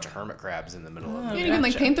you put a bunch of hermit crabs in the middle of it. You can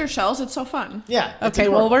like paint their shells. It's so fun. Yeah. it's Okay,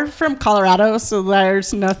 well, adorable. we're from Colorado, so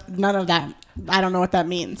there's none of that. I don't know what that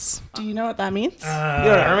means. Do you know what that means? You know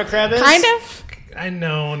what a hermit crab is? Kind of. I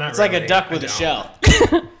know, not It's really. like a duck I with a don't. shell.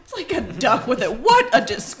 It's like a duck with it. What a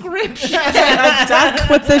description. A duck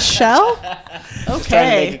with a shell? Trying to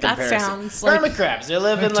Okay, make a that comparison. sounds like... hermit crabs. They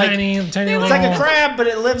live in A like tiny it's little. like a crab, but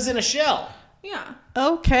it lives in a shell. Yeah.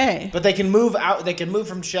 Okay. But they can move out. They can move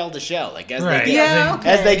from shell to shell. Like as Right. they get Yeah, They-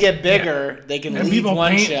 as they get bigger, they can And leave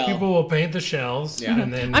one shell. people will paint the shells, Yeah.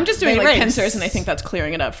 and then I'm just doing They like race. pincers, and I think that's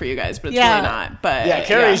clearing it up for you guys, but it's Yeah. really not. But Yeah,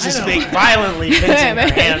 Carrie's just being violently pincing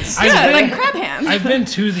her hands. I've Yeah, been- like crab hands. I've been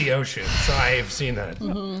to the ocean, so I've seen that.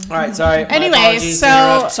 All right, sorry. My Anyways, apologies to so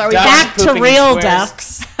interrupt. Sorry, Ducks back to pooping in real squares.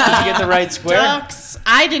 ducks. Did you get the right square? Ducks.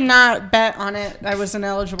 I did not bet on it. I was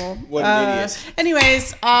ineligible. What an idiot.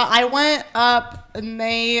 Anyways, I went up and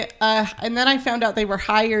and then I found out they were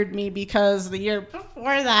hired me because the year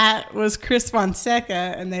before that was Chris Fonseca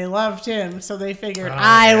and they loved him. So they figured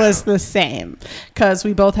I was the same because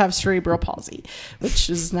we both have cerebral palsy, which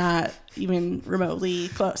is not even remotely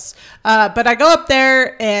close. But I go up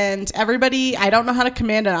there and everybody, I don't know how to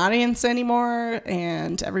command an audience anymore.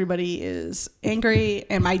 And everybody is angry.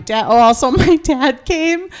 And my dad, also my dad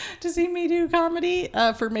came to see me do comedy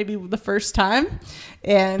for maybe the first time.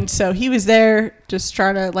 And so he was there just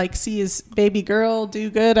trying to like see his baby girl do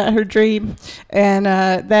good at her dream. And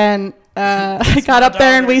then I got up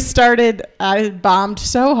there and we started, I bombed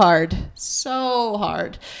so hard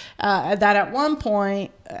that at one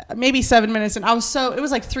point, maybe 7 minutes, and it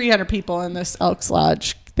was like 300 people in this Elks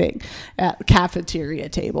Lodge thing at cafeteria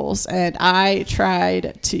tables, and I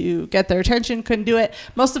tried to get their attention, couldn't do it.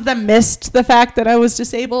 Most of them missed the fact that I was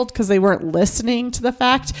disabled because they weren't listening to the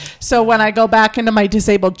fact. So when I go back into my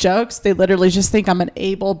disabled jokes, they literally just think I'm an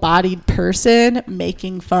able-bodied person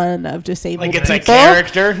making fun of disabled Like it's a people.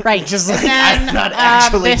 character, Right. Just like And I'm not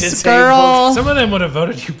actually this disabled. girl, Some of them would have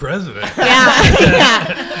voted you president.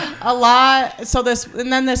 yeah, a lot. So this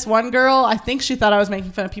one girl, I think she thought I was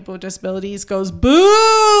making fun of people with disabilities, goes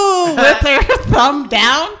boo with her thumb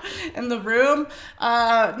down in the room.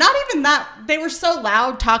 Not even that, they were so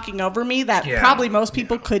loud talking over me that Yeah. probably most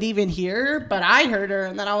people could even hear, but I heard her,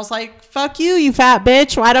 and then I was like, fuck you, you fat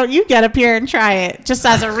bitch, why don't you get up here and try it, just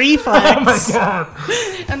as a reflex. Oh my god!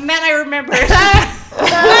 And then I remembered.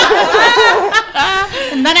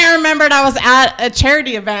 And then I remembered I was at a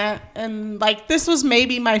charity event, and like this was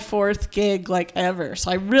maybe my fourth gig like ever,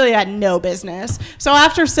 so I really had no business. So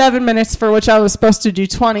after 7 minutes, for which I was supposed to do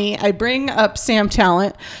 20, I bring up Sam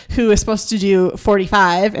Talent, who is supposed to do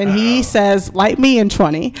 45, and he says, "Light me in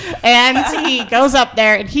 20." And he goes up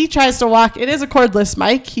there and he tries to walk. It is a cordless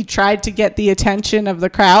mic. He tried to get the attention of the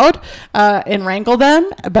crowd and wrangle them,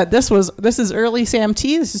 but this is early Sam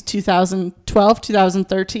T. This is 2012,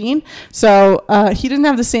 2013. So he didn't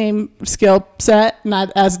have the same skill set,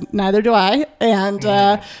 neither do I.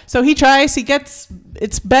 And so he tries.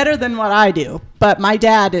 It's better than what I do. But my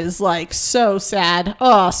dad is like so sad.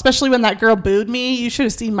 Oh, especially when that girl booed me. You should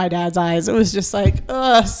have seen my dad's eyes. It was just like,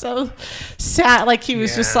 oh, so sad. Like he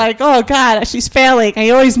was just Yeah. like, oh God, she's failing. I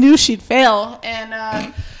always knew she'd fail.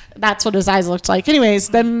 And that's what his eyes looked like. Anyways,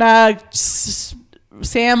 then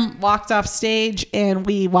Sam walked off stage and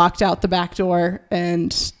we walked out the back door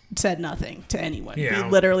and said nothing to anyone. Yeah. We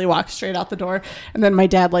literally walked straight out the door. And then my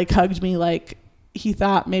dad like hugged me like he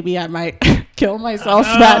thought maybe I might kill myself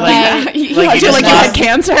that like- day. You Like you feel just like you had lost-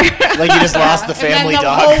 cancer. Like you just lost the family and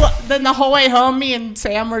then dog. Then the whole way home, me and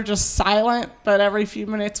Sam were just silent. But every few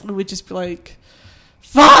minutes, we would just be like,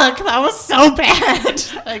 "Fuck, that was so bad."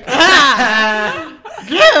 Like,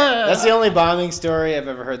 That's the only bombing story I've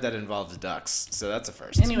ever heard that involves ducks. So that's a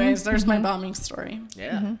first. Anyways, there's my bombing story.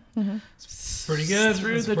 Yeah. Pretty good.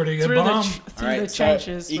 That's a pretty good through bomb. through All the right. So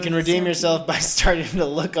trenches. you with can redeem Sam yourself by starting to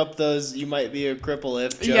look up those "you might be a cripple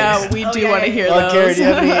if" jokes. Yeah, we do Okay. want to hear Oh, Carrie, those. do you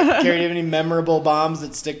have any memorable bombs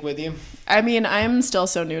that stick with you? I mean, I'm still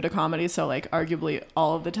so new to comedy, so like arguably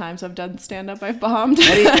all of the times I've done stand up, I've bombed.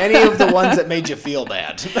 Any of the ones that made you feel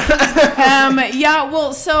bad? Yeah,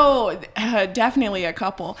 well, so definitely a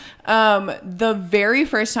couple. The very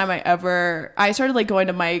first time I started like going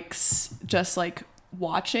to mics just like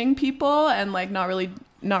watching people and like not really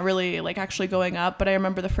not really like actually going up, but I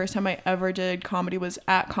remember the first time I ever did comedy was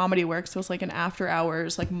at Comedy Works. It was like an after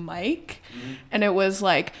hours like mic, and it was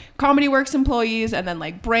like Comedy Works employees and then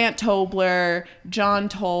like Brant Tobler, John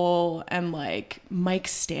Toll, and like Mike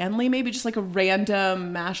Stanley, maybe just like a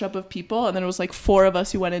random mashup of people. And then it was like 4 of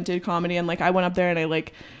us who went and did comedy, and like I went up there and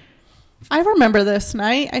I remember this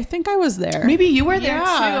night. I think I was there. maybe you were there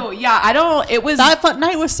too. Yeah, I don't. It was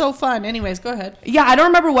Night was so fun. Anyways, go ahead. Yeah, I don't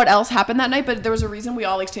remember what else happened that night, but there was a reason we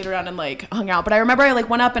all like stayed around and like hung out. But I remember I like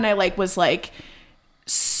went up and I like was like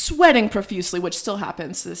sweating profusely, which still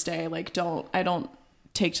happens to this day. Like I don't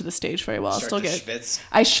take to the stage very well. I still get schwitz.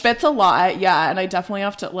 I schwitz a lot, yeah, and I definitely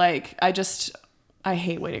have to like I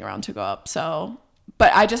hate waiting around to go up. So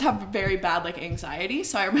but I just have very bad like anxiety.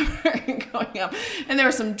 So I remember going up and there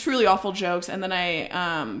were some truly awful jokes. And then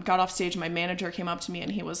I got off stage and my manager came up to me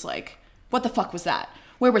and he was like, "What the fuck was that?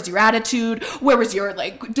 Where was your attitude? Where was your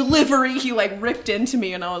like delivery?" He like ripped into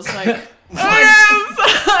me and I was like, "I'm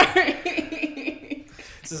sorry."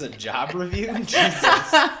 This is a job review? Jesus.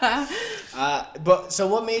 But so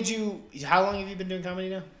what made you, how long have you been doing comedy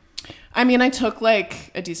now? I mean, I took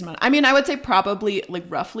like a decent amount. I mean, I would say probably like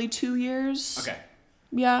roughly 2 years. Okay.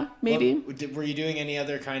 Yeah, maybe. Were you doing any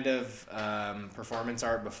other kind of performance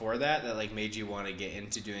art before that like made you want to get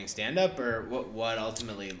into doing stand-up, or what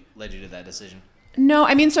ultimately led you to that decision? No,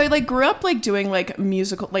 I mean, so I like grew up like doing like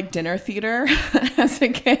musical, like dinner theater as a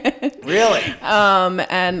kid. Really?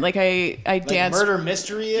 And like I Like danced. murder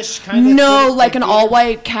mystery-ish kind of? No, thing? like an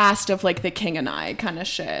all-white cast of like The King and I kind of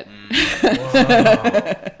shit.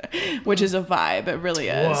 Which is a vibe. It really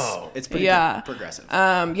is. Whoa. It's pretty progressive.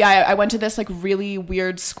 Yeah, I went to this like really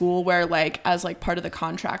weird school where like as like part of the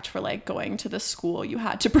contract for like going to the school, you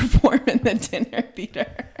had to perform in the dinner theater.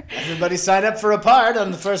 Everybody signed up for a part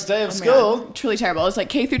on the first day of school. God, truly terrible. It was like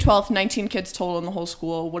K through 12, 19 kids total in the whole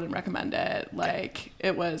school. Wouldn't recommend it. Like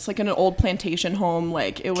it was like in an old plantation home.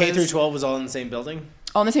 Like it was K through 12 was all in the same building?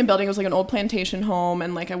 all in the same building. It was like an old plantation home,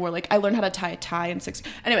 and like I learned how to tie a tie in 6.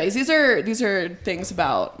 Anyways, these are things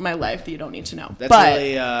about my life that you don't need to know. That's but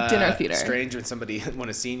really dinner theater. strange when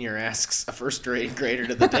a senior asks a first grade grader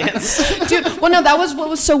to the dance. Dude, well, no, that was what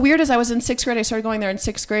was so weird is I was in 6th grade. I started going there in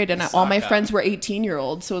 6th grade, and all my Suck up. friends were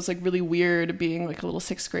 18-year-olds. So it was like really weird being like a little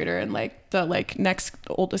 6th grader, and like the like next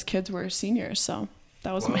oldest kids were seniors. So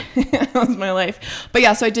that was my that was my life. But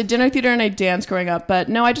yeah, so I did dinner theater and I danced growing up. But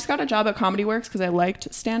no, I just got a job at Comedy Works because I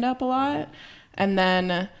liked stand up a lot. And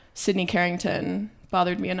then Sydney Carrington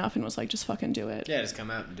bothered me enough and was like, just fucking do it. Yeah, just come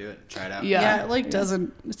out and do it. Try it out. Yeah. It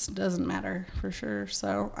doesn't matter for sure.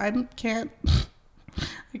 So I can't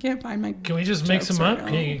find my. Can we just make jokes some right up?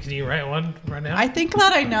 now. Can you write one right now? I think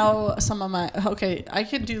that I know some of my. Okay, I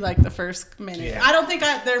can do like the first minute. Yeah. I don't think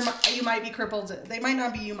you might be crippled. They might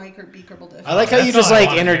not be. You might be crippled. If I like how you That's just all I like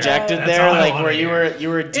wanna hear. interjected That's there, all I like wanna where hear. you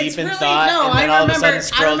were deep It's in really- thought, no, and then I all of a sudden remember-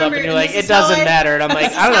 scrolled up, and you're like, this "It is how doesn't I- matter." And I'm like,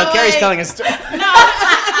 this "I don't is know." how Carrie's I- telling a story.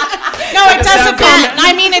 No, it doesn't matter.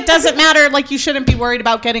 I mean, it doesn't matter. Like, you shouldn't be worried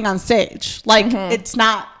about getting on stage. Like, it's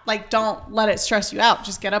not, like, don't let it stress you out.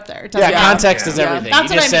 Just get up there. It doesn't Yeah, matter. context is everything.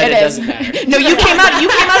 That's you what just I said mean. it It is. doesn't matter. No, you came out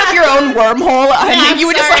of your own wormhole. I'm You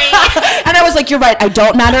were sorry. just like, and I was like, you're right. I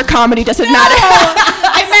don't matter. Comedy doesn't matter.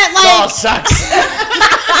 I meant, It all like, sucks.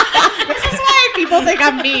 this is why people think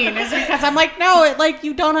I'm mean. Is because I'm like, no, it, like,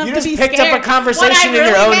 you don't have You to just be picked up scared. a conversation what I in really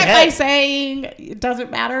your own meant head. by saying it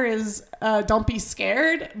doesn't matter is don't be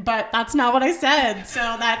scared, but that's not what I said. So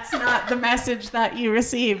that's not the message that you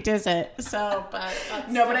received, is it? So, but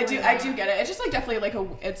that's No, but I do get it. It's just like definitely like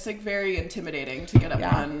it's like very intimidating to get up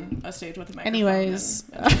on a stage with a microphone. Anyways.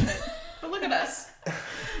 But look at us.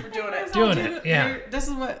 We're doing it. Doing it, yeah. This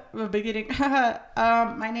is what the beginning.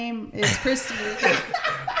 My name is Christy.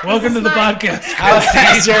 Welcome to the mine. podcast. How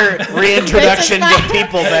has your reintroduction to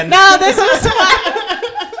people been? No, this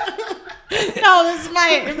is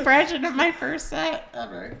my impression of my first set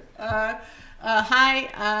ever. Hi.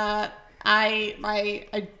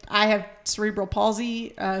 I have cerebral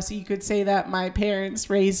palsy, so you could say that my parents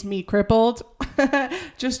raised me crippled.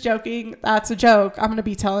 Just joking. That's a joke. I'm going to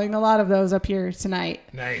be telling a lot of those up here tonight.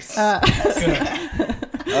 Nice. I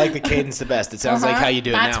like the cadence the best. It sounds like how you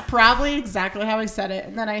do it That's now. probably exactly how I said it.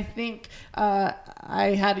 And then I think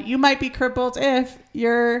you might be crippled if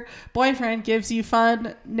your boyfriend gives you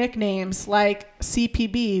fun nicknames like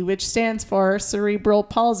CPB, which stands for cerebral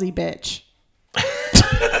palsy bitch.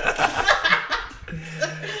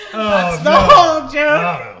 oh, The whole joke.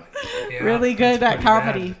 Oh, yeah, Really good that's at pretty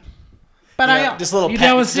comedy. bad. But Yeah, just little You pet,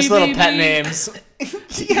 know with just little pet CBD? names.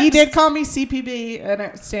 he did call me CPB, and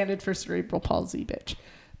it standed for cerebral palsy bitch.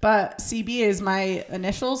 But CB is my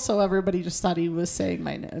initials, so everybody just thought he was saying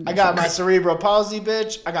my name. I got my cerebral palsy,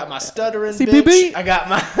 bitch. I got my stuttering, CBB. bitch. I got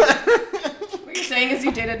my. What you're saying is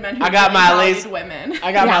you dated men who I got really my valued lazy women.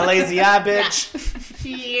 I got my lazy eye, bitch.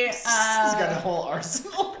 He, He's got a whole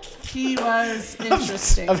arsenal he was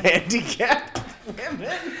interesting. of handicapped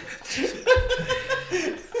women.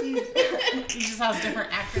 He just has different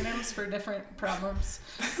acronyms for different problems.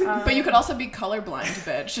 But you could also be colorblind,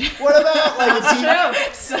 bitch. What about like a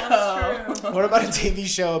TV? So What about a TV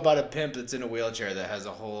show about a pimp that's in a wheelchair that has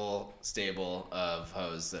a whole stable of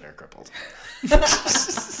hoes that are crippled?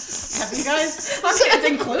 Have you guys? okay, it's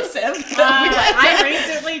inclusive. I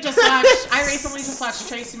recently just watched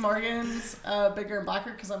Tracy Morgan's Bigger and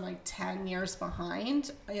Blacker because I'm like 10 years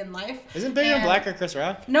behind in life. Isn't Bigger and Blacker Chris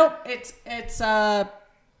Rock? Nope, it's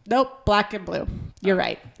Black and Blue. You're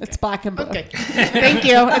right. It's Black and Blue. Okay. Thank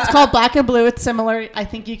you. It's called Black and Blue. It's similar. I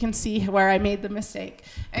think you can see where I made the mistake.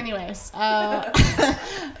 Anyways,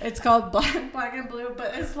 it's called Black and Blue.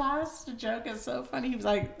 But his last joke is so funny. He was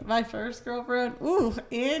like, "My first girlfriend, ooh,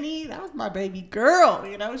 Annie, that was my baby girl.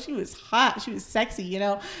 You know, she was hot. She was sexy. You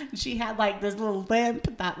know, and she had like this little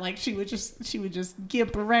limp that like she would just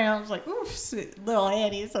gimp around. It's like, ooh, little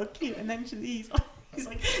Annie is so cute." And then he's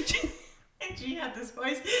like. And she had this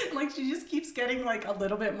voice, like she just keeps getting like a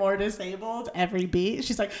little bit more disabled every beat.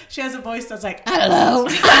 She's like, she has a voice that's like, hello.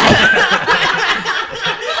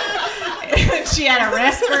 She had a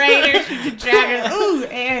respirator. She could drag her. Ooh,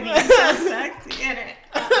 Annie, so sexy in it.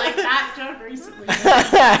 Like that joke recently.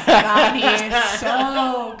 God, he is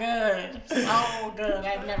so good, so good.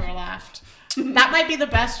 I've never laughed. That might be the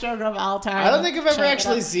best joke of all time. I don't think I've ever Check it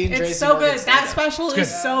actually out. seen It's Tracy so Morgan good. stand That up. special It's good.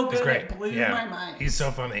 is so good. It's great. It blew Yeah. my mind. He's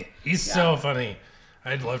so funny. He's so funny.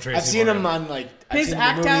 I love Tracy I've seen Morgan. him on like I've His seen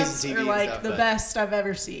act the movies outs and TV are and like stuff, the but- best I've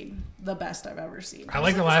ever seen. The best I've ever seen. I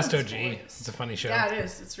like The Last OG. voice. It's a funny show. Yeah, it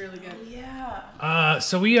is. It's really good. yeah.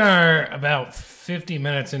 So we are about 50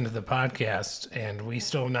 minutes into the podcast, and we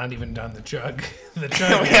still have not even done the chug. The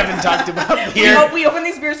chug. we haven't talked about beer. We opened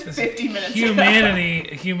these beers 50 minutes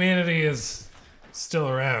ago. Humanity is still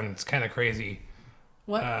around. It's kind of crazy.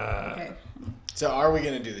 What? Okay. So are we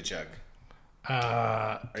gonna do the chug?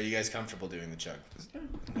 Uh, Are you guys comfortable doing the chug?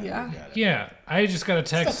 Yeah. Got it. yeah, I just got a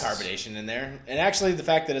Still text. carbonation in there, and actually the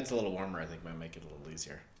fact that it's a little warmer, I think, might make it a little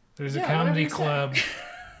easier. There's Yeah, a comedy whatever you club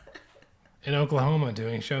in Oklahoma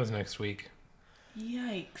doing shows next week.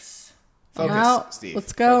 Yikes. Focus, Now, Steve.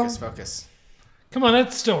 let's go. Focus. Come on,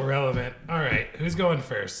 that's still relevant. All right, who's going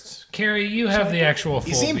first? Carrie, you have the actual full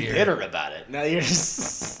You seem beer. bitter about it. No, you're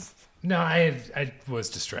just. No, I was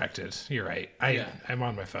distracted. You're right. Yeah. I'm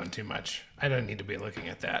on my phone too much. I don't need to be looking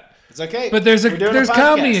at that. It's okay. But there's We're doing there's a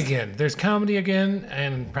comedy podcast. again. There's comedy again,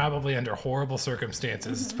 and probably under horrible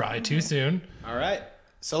circumstances. It's probably too soon. All right.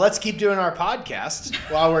 So let's keep doing our podcast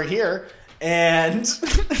while we're here. And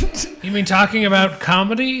You mean talking about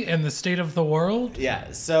comedy and the state of the world?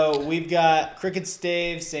 yeah, so we've got Cricket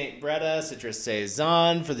Stave, St. Bretta, Citrus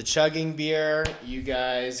Saison for the chugging beer. You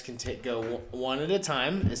guys can go one at a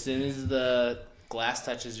time. As soon as the glass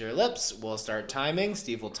touches your lips, we'll start timing.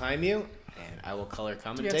 Steve will time you, and I will color We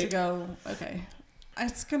have to commentate. go. Okay.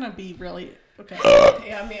 It's gonna be really okay.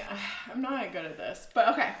 Yeah, I mean, I'm not good at this, but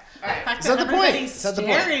okay. All right. fact Is that the point? everybody's Is that the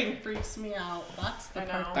point? staring freaks me out. That's the I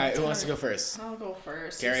know. part. All right, who wants to go first? I'll go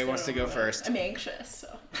first. Gary Just wants to go over it. first. I'm anxious,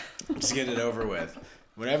 so. Just get it over with.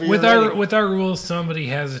 Whenever you're With ready. with our rules, somebody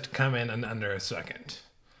has to come in under a second.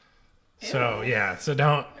 So yeah, so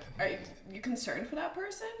don't. Are you concerned for that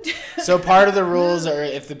person? So part of the rules are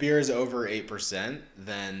if the beer is over 8%,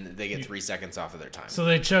 then they get 3 seconds off of their time. So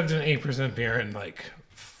they chugged an 8% beer in like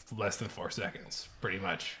less than 4 seconds, pretty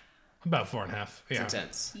much. About 4.5. Yeah. It's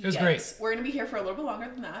intense. It was great. We're going to be here for a little bit longer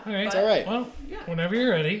than that. All right. but- All right. Well, Yeah. whenever you're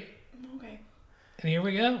ready, Okay. and here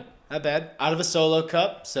we go. Not bad. Out of a solo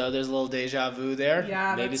cup, so there's a little deja vu there.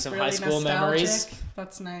 Yeah, maybe that's some really high school nostalgic. memories.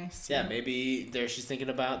 That's nice. Yeah, maybe there she's thinking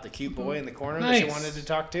about the cute boy in the corner that Nice. she wanted to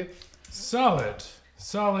talk to. Solid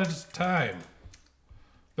time.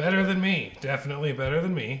 Better than me. Definitely better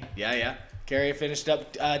than me. Yeah. Carrie finished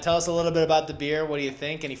up. Tell us a little bit about the beer. What do you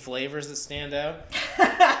think? Any flavors that stand out?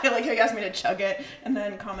 I feel like you asked me to chug it and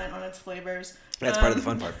then comment on its flavors. That's part of the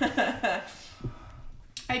fun part.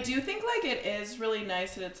 I do think like it is really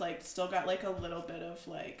nice that it's like still got like a little bit of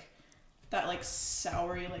like that like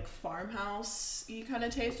soury like farmhouse-y kind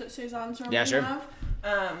of taste that Saison's normally Yeah, sure. have.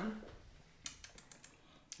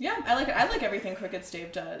 Yeah, I like it. I like everything Cricket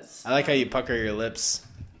Stave does. I like how you pucker your lips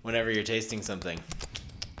whenever you're tasting something.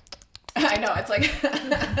 I I know. It's like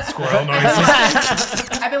Squirrel noises.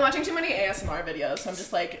 I've been watching too many ASMR videos, so I'm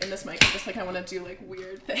just like in this mic. I'm just like I want to do like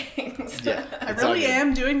weird things. Yeah, I it's all really good.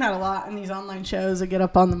 am doing that a lot in these online shows. I get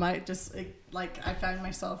up on the mic, just like I find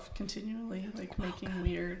myself continually like making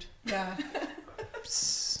weird. Yeah.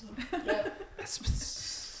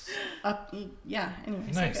 Yeah.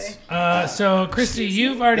 Anyways. Nice. Okay. So, Christy,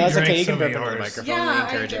 you've already That's drank okay. You can some of burp into the yours. microphone. We Yeah, I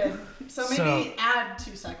encourage it. did. So maybe So- add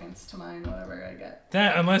 2 seconds to mine, whatever I get.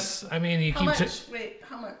 That, unless, I mean, you How keep... much? Wait,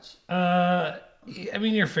 how much? I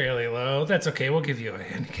mean, you're fairly low. That's okay. We'll give you a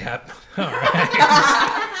handicap. All right.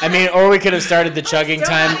 I mean, or we could have started the chugging Still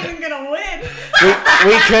time. not even gonna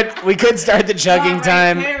win. We could start the chugging My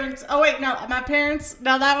time. parents- oh wait, no, my parents.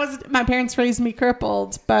 No, that was my parents raised me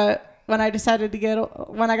crippled, but. When I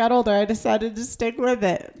got older, I decided to stick with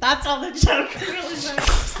it. That's all the joke really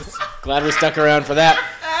was. Glad we stuck around for that.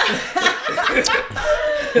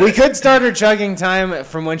 We could start her chugging time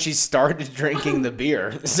from when she started drinking the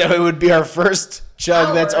beer. So it would be our first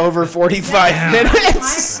chug that's over 45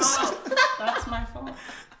 minutes. That's my fault.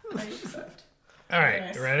 I accept. All right.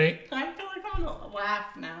 Yes. You ready? I feel like I'm gonna laugh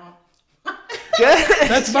now.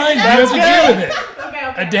 That's fine. You have to deal with it.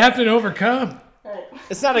 Okay. Adapt and overcome.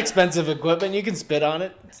 It's not expensive equipment. You can spit on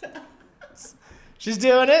it. She's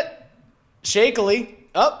doing it. Shakily.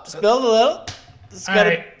 Oh, spilled a little. It's got All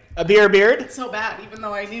right. a beer beard. It's so bad, even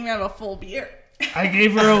though I didn't even have a full beer. I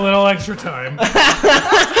gave her a little extra time.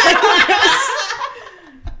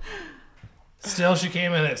 Still, she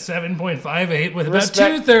came in at 7.58 with about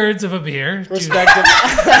Respect- 2/3 of a beer. Respective.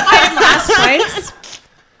 Last place?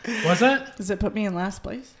 What's that? Does it put me in last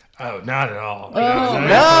place? Oh, not at all.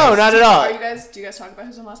 No, not at all. Do you guys talk about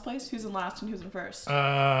who's in last place, who's in last, and who's in first?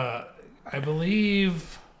 I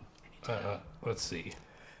believe. Let's see.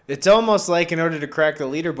 It's almost like in order to crack the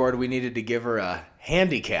leaderboard, we needed to give her a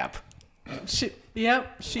handicap. She.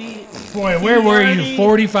 Boy, where were you already-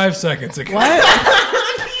 45 seconds ago? What?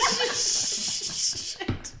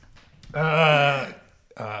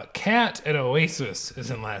 Kat at Oasis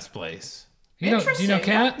is in last place. Do you know Interesting.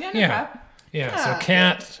 Kat? Yeah, I know Kat. Yeah, so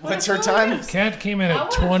Kat What's her time? Kat came in at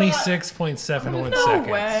would've 26.71 No seconds.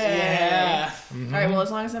 way. Yeah. All right. Well,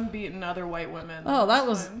 as long as I'm beating other white women. Oh, that that's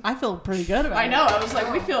was. fine. I feel pretty good about it. I know. I was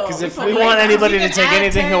like, we feel. Because if feel we great want now. anybody to You can take add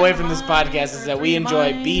anything 10 away from this mine podcast, is or that we 3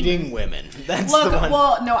 enjoy mine. beating women. That's Look, the one.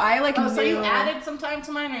 well, no, I like. Oh, so you knew- added some time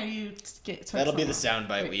to mine, or you get? That'll be the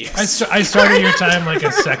soundbite we use. I started your time like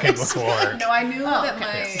a second before. No, I knew that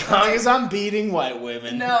okay. As long as I'm beating white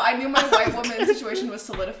women. No, I knew my white woman situation was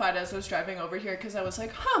solidified as I was driving over here because I was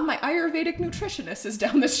like, my Ayurvedic nutritionist is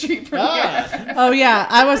down the street from here. Oh yeah,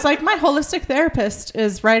 I was like, my holistic therapist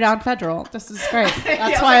is right on Federal. This is great.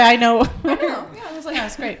 That's Yeah, why I know. Yeah, I was like, Yeah,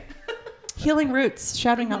 it's great. Healing Roots.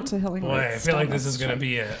 Shouting out to Healing Boy, Roots. I feel like this is going to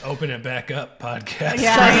be a open it back up podcast.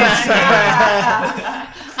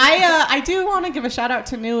 I do want to give a shout out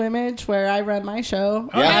to New Image where I run my show.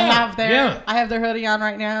 Oh, yeah. I have their hoodie on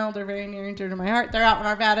right now. They're very near and dear to my heart. They're out in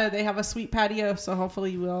Arvada. They have a sweet patio, so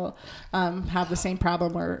hopefully we'll have the same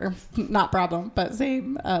problem or not problem, but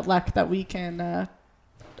same luck that we can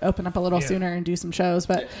open up a little Yeah. sooner and do some shows.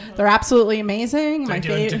 But they're absolutely amazing. They're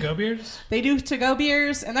doing to-go beers? They do to-go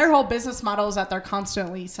beers, and their whole business model is that they're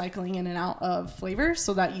constantly cycling in and out of flavors,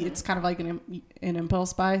 so that it's kind of like an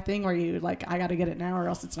impulse buy thing where you like, I got to get it now or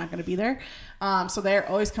else it's not going to be there. So they're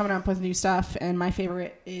always coming up with new stuff, and my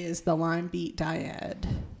favorite is the Lime Beet Dyad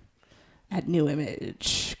at New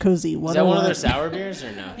Image. Cozy 101. Is that one of their sour beers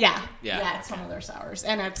or no? Yeah. Yeah. Yeah, it's one of their sours,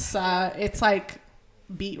 and it's like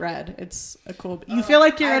beet red. It's a cool. You feel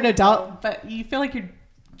like you're an adult, but you feel like you're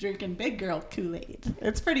drinking big girl Kool-Aid.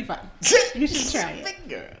 It's pretty fun. You should try it. Big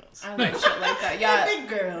girls. I love Nice. shit like that. Yeah. Big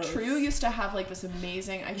girls. True used to have like this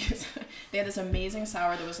amazing. They had this amazing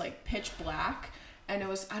sour that was like pitch black, and it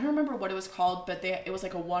was, I don't remember what it was called, but it was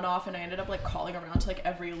like a one-off, and I ended up like calling around to like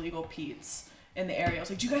every illegal Pete's in the area. I was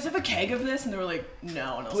like, do you guys have a keg of this? And they were like,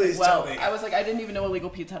 no. And I was Please like, well, tell me. I was like, I didn't even know Illegal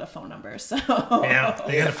Pete's had a phone number. So Yeah,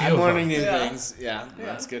 they got a few I'm of learning them. new Yeah. things. Yeah,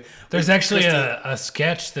 that's good. There's actually Christy- a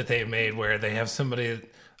sketch that they made where they have somebody,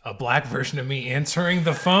 a black version of me, answering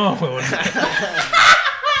the phone.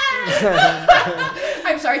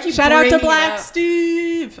 I'm sorry. I keep Shout out to bringing it Black up.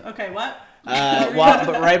 Steve. Okay, what?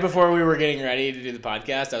 But right before we were getting ready to do the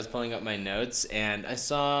podcast, I was pulling up my notes, and I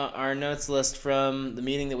saw our notes list from the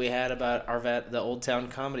meeting that we had about the Old Town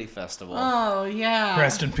Comedy Festival. Oh yeah.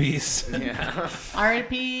 Rest in peace. Yeah,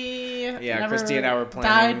 R.I.P. Yeah, Never Christy and I were planning-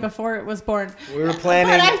 Died before it was born. we were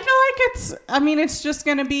planning. But I feel like it's just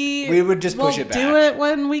gonna be. We would just push it We'll do back. it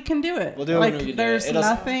when we can do it. We'll do it like, when we can do it. there's It'll-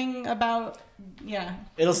 nothing about Yeah.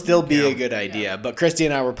 It'll still be a good idea. But Christy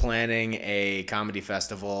and I were planning a comedy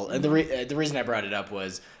festival, and the reason I brought it up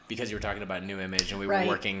was because you were talking about New Image, and we were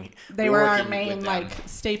working. They were our main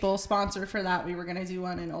staple sponsor for that. We were going to do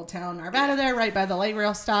one in Old Town Arvada there, right by the light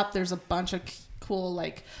rail stop. There's a bunch of cool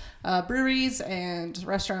breweries and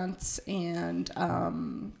restaurants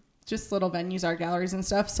and just little venues, art galleries and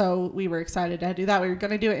stuff. So we were excited to do that. We were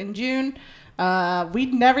going to do it in June.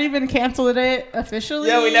 We'd never even canceled it officially.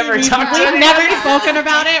 Yeah, we never talked We've about it. never spoken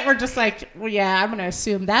about it. We're just like, well, yeah, I'm going to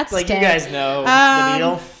assume that's Like, dead. you guys know the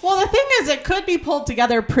deal. Well, the thing is, it could be pulled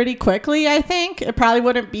together pretty quickly, I think. It probably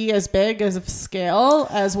wouldn't be as big as of scale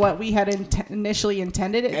as what we had initially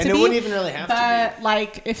intended it to be. And it wouldn't even really have to be. But,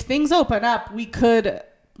 like, if things open up, we could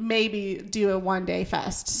maybe do a one-day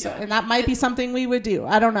fest. So, and that might be something we would do.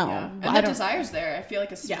 I don't know. Yeah. And the desire's there. I feel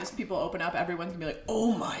like as soon as people open up, everyone's gonna be like,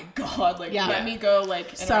 oh my God, like, let me go,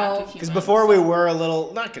 like, interact with humans. Because before we were a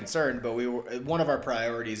little, not concerned, but one of our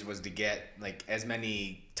priorities was to get, like, as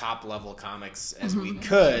many top-level comics as we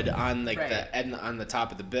could on, like, on the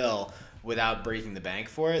top of the bill without breaking the bank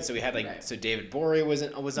for it. So we had, like, so David Bory was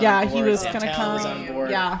on board. Yeah, he was Sam going to Tell come. was on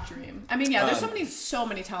board. Yeah. Dream. I mean, there's so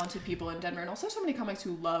many talented people in Denver, and also so many comics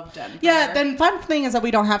who love Denver. Yeah, then fun thing is that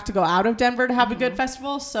we don't have to go out of Denver to have a good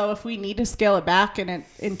festival. So if we need to scale it back and it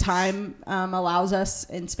in time allows us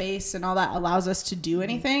in space and all that allows us to do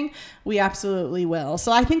anything, we absolutely will.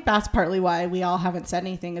 So I think that's partly why we all haven't said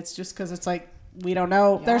anything. It's just because it's like, we don't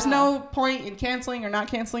know. Yeah. There's no point in canceling or not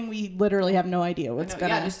canceling. We literally have no idea what's going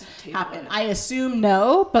to happen. I assume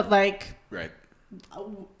no, but like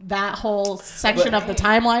that whole section of the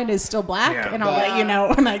timeline is still black, and I'll let you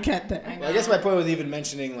know when I get there. Well, I guess my point with even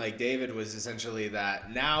mentioning like David was essentially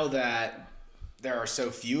that now that there are so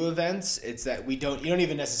few events, it's that you don't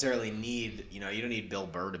even necessarily need, you don't need Bill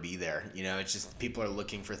Burr to be there. It's just people are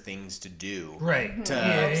looking for things to do. Right.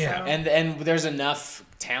 And there's enough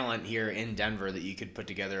talent here in Denver that you could put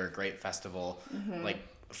together a great festival, like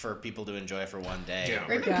for people to enjoy for one day. Yeah.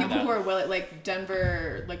 Or even people who are willing, like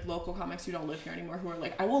Denver, like local comics who don't live here anymore, who are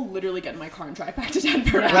like, I will literally get in my car and drive back to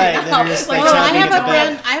Denver. Right. Then you're just, like, I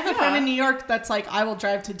have a friend in New York that's like, I will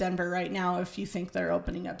drive to Denver right now if you think they're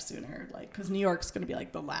opening up sooner. Like, because New York's going to be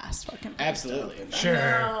like the last fucking place. Absolutely. Sure.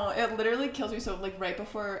 No, it literally kills me. So like right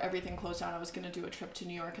before everything closed down, I was going to do a trip to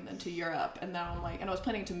New York and then to Europe. And now I'm like, and I was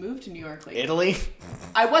planning to move to New York. Like Italy?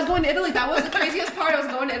 I was going to Italy. That was the craziest part. I was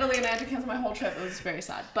going to Italy and I had to cancel my whole trip. It was very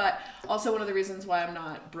sad. But also one of the reasons why I'm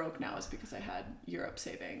not broke now is because I had Europe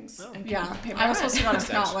savings. And I was supposed to go to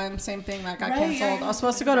Scotland. Same thing that got canceled. Yeah, I was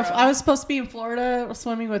supposed to go to. I was supposed to be in Florida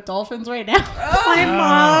swimming with dolphins right now.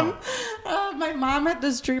 My mom had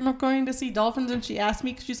this dream of going to see dolphins, and she asked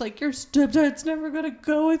me because she's like, "Your stepdad's never gonna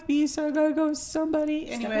go with me, so I gotta go with somebody."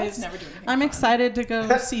 Anyways, never do anything I'm fun. excited to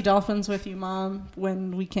go see dolphins with you, Mom,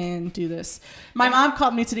 when we can do this. My mom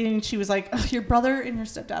called me today, and she was like, "Your brother and your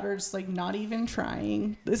stepdad are just like not even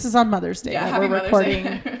trying." This is on Mother's Day. Yeah, that happy we're Mother's recording.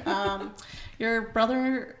 Day. Your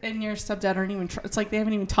brother and your stepdad aren't even. It's like they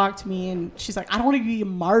haven't even talked to me, and she's like, "I don't want to be a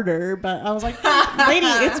martyr," but I was like, "Lady,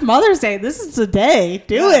 it's Mother's Day. This is the day.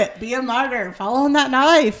 Do it. Be a martyr. Follow in that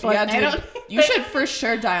knife." Like, Yeah, dude, you should for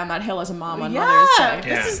sure die on that hill as a mom on Mother's Day.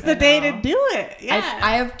 This is the day to do it. Yeah.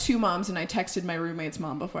 I have two moms, and I texted my roommate's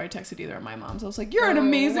mom before I texted either of my moms. I was like, "You're an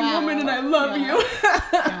amazing woman, and I love you."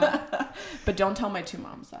 But don't tell my two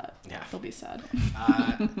moms that. Yeah. They'll be sad.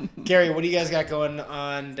 Gary, what do you guys got going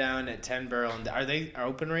on down at 10 Barrel? Are they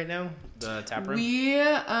open right now? The tap room? We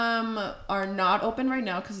are not open right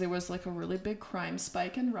now because there was like a really big crime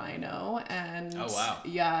spike in Rhino, and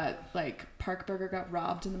like Park Burger got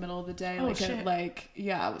robbed in the middle of the day.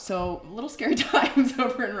 So a little scary times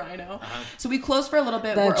over in Rhino. So we closed for a little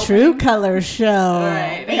bit. The True Color Show.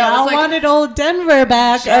 Right. Y'all wanted old Denver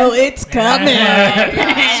back. Oh, it's coming.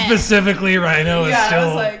 Specifically, Rhino is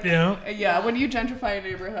still, Yeah, when you gentrify a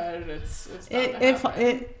neighborhood, it's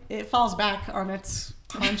it falls back on its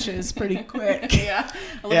haunches pretty quick. I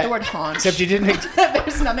love the word haunch. Except you didn't.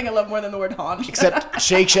 There's nothing I love more than the word haunch. Except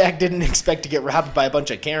Shake Shack didn't expect to get robbed by a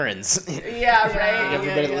bunch of Karens. Yeah, right.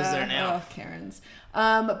 Everybody lives there now. Oh, Karens.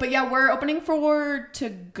 But yeah, we're opening for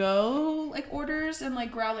to-go like orders and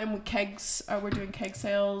like growl and with kegs. We're doing keg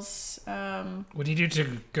sales. What do you do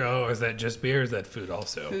to go? Is that just beer? Or is that food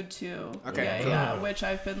also? Food too. Okay. Yeah, which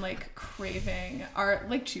I've been like craving. Our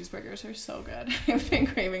like cheeseburgers are so good. I've been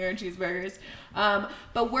craving our cheeseburgers.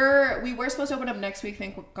 But we were supposed to open up next week.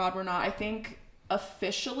 Thank God we're not. I think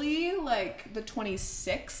officially like the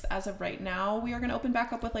 26th as of right now. We are going to open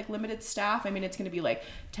back up with like limited staff. I mean, it's going to be like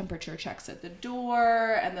temperature checks at the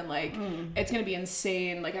door, and then like it's going to be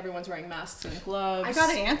insane. Like everyone's wearing masks and gloves. I got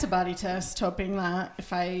an antibody test hoping that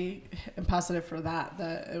if I am positive for that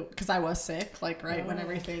because I was sick like when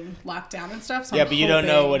everything locked down and stuff. So Yeah, I'm but you don't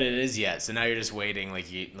know hoping- what it is yet. So now you're just waiting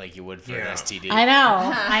like you would for an Yeah. STD. I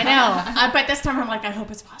know. But this time I'm like, I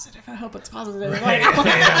hope it's positive. I hope it's positive. Like,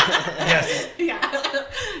 Yes. yeah.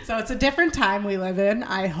 So it's a different time we live in.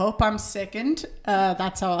 I hope I'm sickened.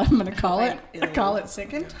 That's how I'm gonna call it. I call it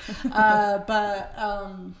sickened.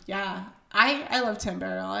 Yeah. I love Tim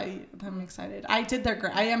Barrel. I'm excited. I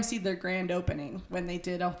emceed their grand opening when they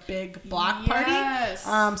did a big block Yes.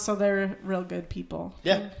 party. So they're real good people.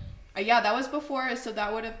 Yeah. Yeah, that was before, so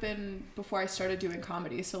that would have been before I started doing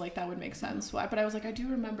comedy, so like that would make sense. Why? But I was like, I do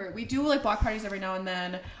remember we do like block parties every now and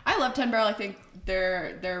then. I love 10 Barrel. I think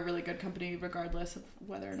they're a really good company, regardless of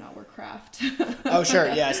whether or not we're craft. Oh sure,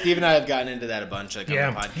 yeah. Steve and I have gotten into that a bunch like on the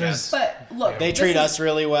podcast. there's- But look, They this treat is- us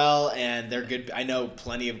really well, and they're good. I know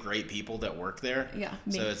plenty of great people that work there. Yeah,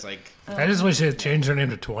 me. So it's like, I just wish they had changed their name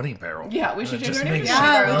to 20 Barrel. Yeah, we should It change just our name to makes 20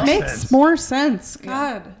 Barrel. Yeah, it makes sense. more sense.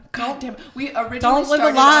 God. God damn it. We originally Don't live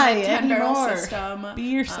a started lie on a 10 Barrel anymore. system. Be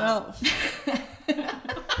yourself.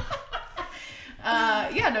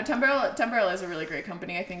 Yeah, no, 10 Barrel is a really great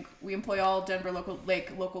company. I think we employ all Denver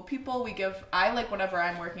local people. I whenever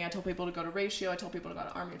I'm working, I tell people to go to Ratio. I tell people to go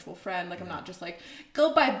to Our Mutual Friend. Like, I'm not just like,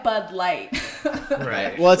 go buy Bud Light.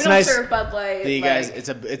 right. Well, it's we don't nice serve Bud Light. that you like- guys. It's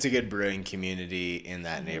a good brewing community in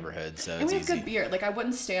that neighborhood, so and it's we have easy. good beer. Like, I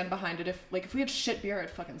wouldn't stand behind it if we had shit beer, I'd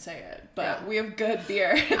fucking say it. But Yeah. we have good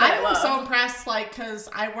beer. that I I'm love. so impressed, because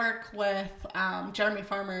I work with Jeremy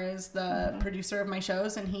Farmer is the producer of my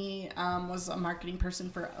shows, and he was a marketing person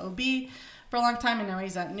for OB for a long time, and now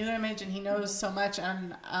he's at New Image, and he knows so much,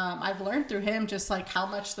 and I've learned through him just like how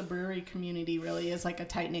much the brewery community really is like a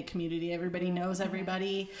tight-knit community. Everybody knows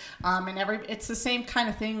everybody, and it's the same kind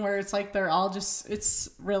of thing where it's like they're all just, it's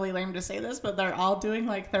really lame to say this, but they're all doing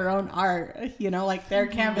like their own art, like their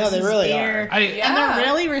canvas they is really beer. are. And Yeah. they're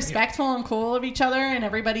really respectful and cool of each other, and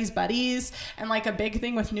everybody's buddies. And like a big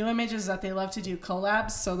thing with New Image is that they love to do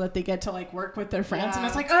collabs so that they get to like work with their friends. And Yeah.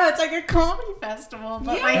 it's like, oh, it's like a comedy festival,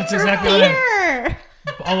 but like That's for exactly what beer.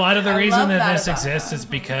 A lot of the I reason love that that this about exists is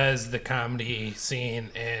because the comedy scene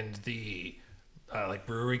and the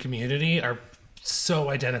brewery community are so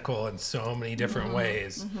identical in so many different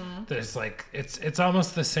ways that it's like it's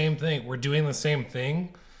almost the same thing. We're doing the same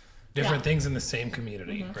thing, different things in the same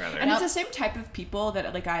community, rather. And it's the same type of people that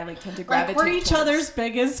I tend to Like gravitate we're each towards. other's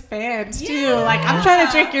biggest fans too. Like I'm trying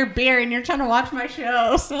to drink your beer and you're trying to watch my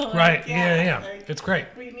show. So like, Right? Yeah. like, It's great.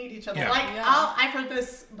 we need each other. Yeah. Like Yeah. I've heard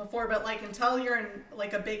this before, but like until you're in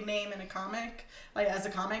like a big name in a comic, like as a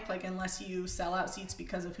comic, like unless you sell out seats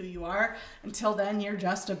because of who you are, until then you're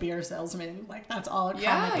just a beer salesman. Like that's all a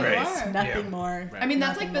Yeah, comic you is. are. Nothing Yeah. more. I mean,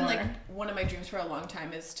 that's Nothing been more. one of my dreams for a long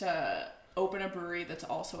time is to open a brewery that's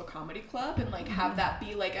also a comedy club and have that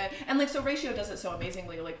be so Ratio does it so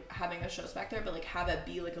amazingly, having the shows back there, but have it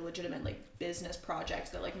be a legitimate business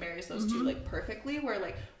project that marries those two perfectly, where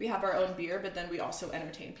we have our own beer, but then we also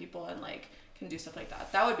entertain people and can do stuff like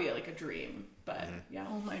that. That would be a dream, but yeah.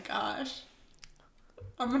 Oh my gosh.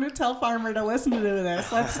 I'm gonna tell Farmer to listen to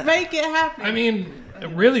this. Let's make it happen. I mean,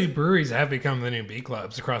 really, breweries have become the new B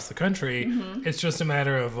clubs across the country. It's just a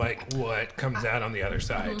matter of what comes out on the other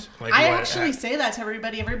side. I actually say that to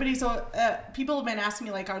everybody. Everybody's people have been asking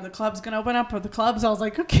me are the clubs gonna open up? Or the clubs? I was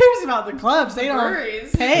like, who cares about the clubs? They don't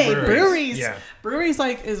Breweries. pay. The breweries, Breweries. yeah. Breweries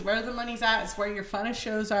is where the money's at. It's where your funnest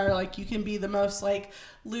shows are. You can be the most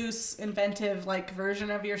loose, inventive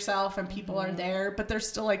version of yourself, and people are there. But they're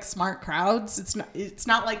still smart crowds. It's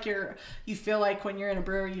not like you feel like when you're in a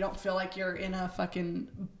brewery, you don't feel like you're in a fucking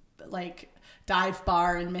dive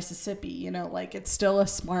bar in Mississippi, it's still a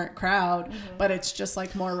smart crowd, but it's just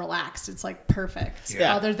more relaxed. It's perfect.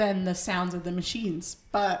 Yeah. Other than the sounds of the machines,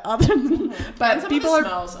 but other than And but some people of the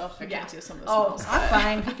are smells. Oh, I can't do some of the Oh, smells. I'm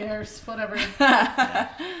fine. Who cares? Whatever.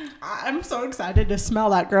 I'm so excited to smell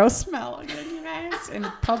that gross smell again, you guys, in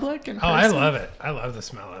public and. Oh, I love it. I love the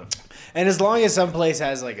smell of. And as long as some place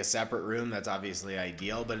has a separate room, that's obviously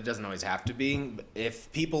ideal, but it doesn't always have to be.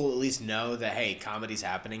 If people at least know that, hey, comedy's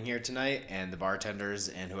happening here tonight, and the bartenders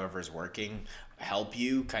and whoever's working help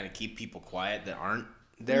you kind of keep people quiet that aren't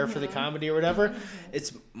there for the comedy or whatever,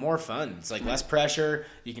 it's more fun. It's like less pressure.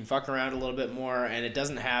 You can fuck around a little bit more, and it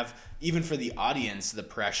doesn't have, even for the audience, the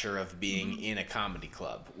pressure of being in a comedy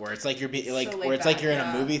club where it's like you're where it's like you're in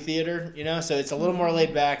a movie theater, you know. So it's a little more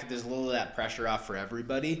laid back. There's a little of that pressure off for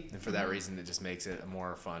everybody, and for that reason, it just makes it a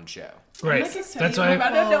more fun show. Right. That's why.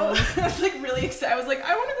 I don't know. I was like really excited. I was like,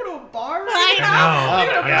 I want to go to a bar. I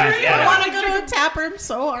know. Yeah. I want to go to a tap room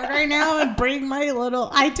so hard right now and bring my little.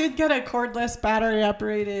 I did get a cordless battery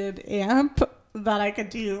operated amp that I could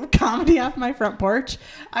do comedy off my front porch.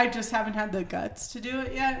 I just haven't had the guts to do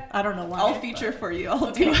it yet. I don't know why. I'll feature for you. I'll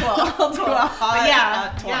do a hot.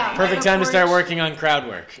 Yeah. Perfect time to start working on crowd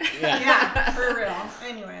work. Yeah. Yeah, for real.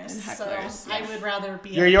 Anyways, so hecklers, I would rather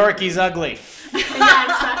be. Your Yorkie's ugly. Yeah,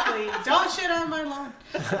 exactly. Don't shit on my lawn.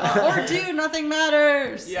 Or do. Nothing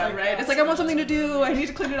matters. Yeah, Like, right. It's like I want something to do. I need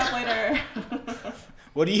to clean it up later.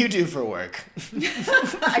 What do you do for work?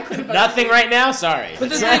 I clean up. Nothing right now. Sorry. The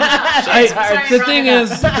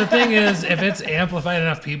thing is, if it's amplified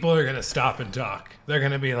enough, people are gonna stop and talk. They're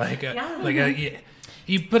gonna be like,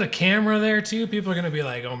 you put a camera there too. People are gonna be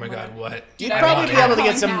like, oh my god, what? You'd I probably want be able to to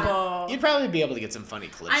get people. some. You'd probably be able to get some funny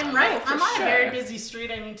clips. I'm out right. of it. I'm on sure. a very busy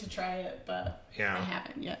street. I need to try it, but Yeah. I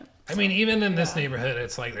haven't yet. I mean, even in this neighborhood,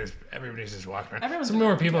 it's like everybody's just walking around. Everyone's Some more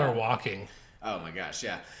doing it, people yeah. are walking. Oh my gosh,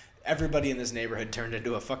 yeah. Everybody in this neighborhood turned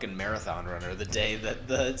into a fucking marathon runner the day that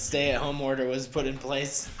the stay-at-home order was put in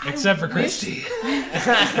place. Except for Christy.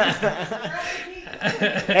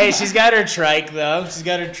 Hey, she's got her trike though. She's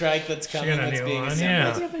got her trike that's coming. got a That's new being one,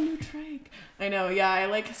 assembled. I have a new trike. I know, yeah. I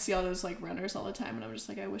like see all those like runners all the time, and I'm just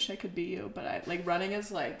like, I wish I could be you, but I like running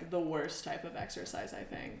is like the worst type of exercise I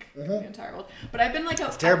think in the entire world. But I've been like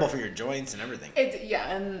It's terrible for your joints and everything. It's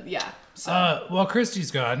so While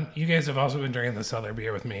Christy's gone, you guys have also been drinking this other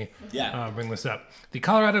beer with me. Yeah. Bring this up. The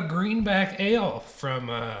Colorado Greenback Ale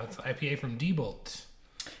from it's IPA from Diebold.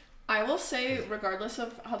 I will say, regardless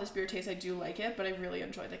of how this beer tastes, I do like it, but I really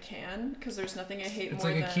enjoy the can because there's nothing I hate It's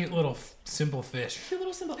more like than a cute little simple fish. cute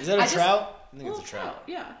little symbol. Is that a trout? I think it's a Little trout.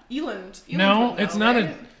 Yeah, Eland. No, would it's know, not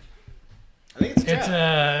right? I think it's a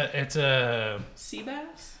trout. It's a. Sea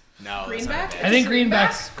bass. No, Greenback? That's I think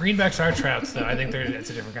greenback? greenbacks are trouts though. I think it's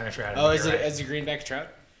a different kind of trout. I Oh, think is you're it? right. Is a greenback trout?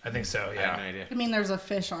 I think so. I have no Yeah. idea. I mean, there's a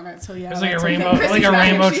fish on it, so yeah. It's like a that's rainbow, okay. Christy like a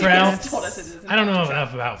Dragon, rainbow she trout. just told us it is, in I don't know fact, a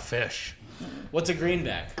enough about fish. What's a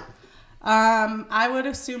greenback? I would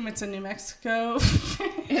assume it's a New Mexico.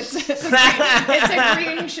 It's a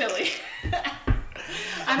green chili.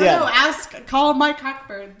 I don't know. Call Mike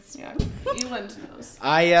Cockbirds. Yeah, Eland knows.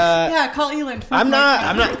 Yeah, call Eland. I'm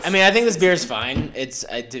not. I mean, I think this beer is fine. It's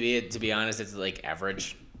to be honest, it's like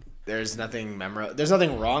average. There's nothing memorable. There's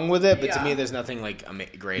nothing wrong with it, but to Yeah. me, there's nothing like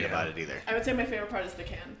great about it either. I would say my favorite part is the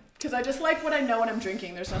can. Because I just like what I know when I'm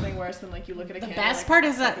drinking. There's nothing worse than like you look at a can. The and best like, part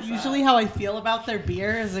what is the fuck that usually how I feel about their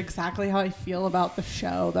beer is exactly how I feel about the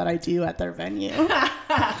show that I do at their venue.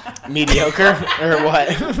 Mediocre or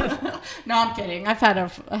what? No, I'm kidding. I had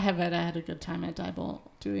a good time at Diebold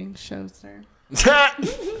doing shows there.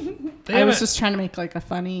 I was just trying to make like a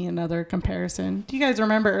funny another comparison. Do you guys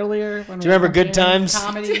remember earlier when Do you remember Good comparing Times?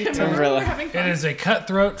 Comedy to Remember- We're having It fun. is a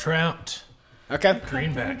cutthroat trout. Okay.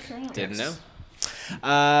 Greenback. Didn't know.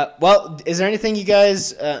 Well, is there anything you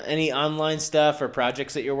guys, any online stuff or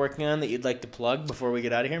projects that you're working on that you'd like to plug before we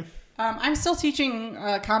get out of here? I'm still teaching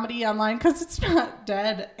comedy online because it's not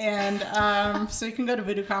dead, and so you can go to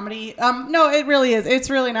Voodoo Comedy. No, it really is. It's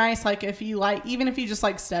really nice. Like even if you just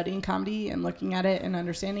like studying comedy and looking at it and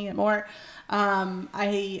understanding it more.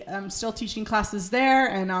 I am still teaching classes there,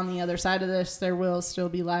 and on the other side of this, there will still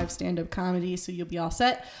be live stand-up comedy, so you'll be all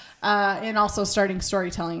set. And also starting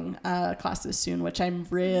storytelling classes soon, which I'm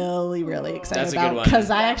really, really excited That's a good about one. because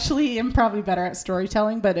I actually am probably better at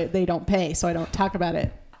storytelling, but they don't pay, so I don't talk about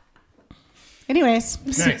it. Anyways,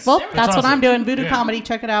 Nice. well, That's that's what I'm awesome. doing. Voodoo Yeah. Comedy,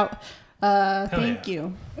 check it out. Thank yeah.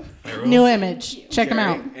 you. That rules. New image, check them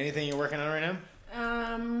out. Carrie, anything you're working on right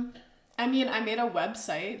now? I mean, I made a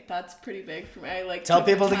website. That's pretty big for me. I like Tell took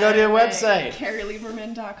the people to go to your time, website.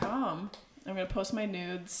 CarrieLieberman.com. I'm gonna post my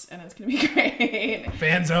nudes, and it's gonna be great.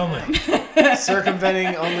 Fans only.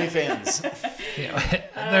 Circumventing OnlyFans.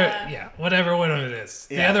 Yeah, whatever one it is.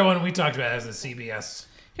 The Yeah. other one we talked about is the CBS.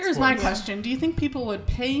 Here's my Sports. question. Do you think people would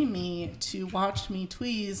pay me to watch me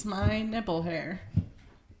tweeze my nipple hair?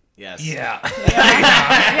 Yes. Yeah.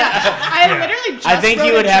 I literally just I think wrote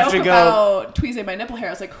you would a have joke to go- about tweezing my nipple hair.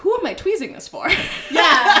 I was like, who am I tweezing this for?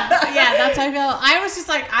 Yeah, that's how I feel. I was just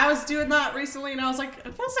like, I was doing that recently, and I was like,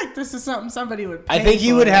 it feels like this is something somebody would pay I think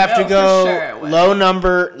you for. would have to No, go for sure it would.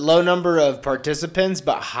 low number of participants,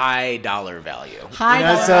 but high dollar value. High You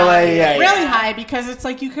know, dollar so like, value. yeah, really yeah. high because it's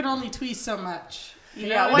like you could only tweeze so much.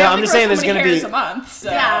 Yeah, No, I'm just saying there's gonna be- a month. So.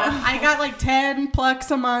 Yeah, I got like 10 plucks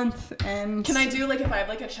a month, and Can I do like if I have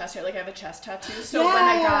like a chest hair, like I have a chest tattoo? So Yeah.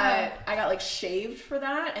 when I got like shaved for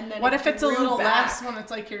that, and then What if it's a grew little back. less when it's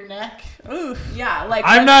like your neck? Ooh. Yeah, like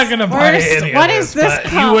I'm not gonna buy Worst- any what of is this, this but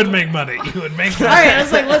called? you would make money. You would make money. All right, I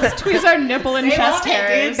was like, let's tweeze our nipple and They chest love it,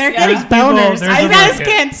 hairs. dude. They're Yeah. getting There's people- boners. there's You a guys market.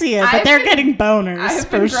 can't see it, but I've they're been- getting boners I've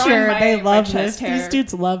for been growing sure. my- They my love chest this. hair. These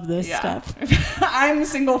dudes love this Yeah. stuff. I'm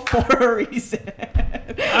single for a reason.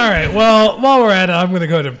 All right. Well, while we're at it, I'm going to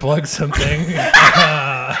go ahead and plug something.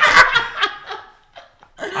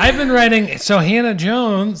 I've been writing. So Hannah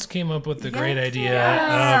Jones came up with the great idea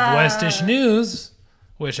of Westish News,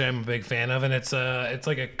 which I'm a big fan of, and it's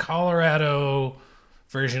like a Colorado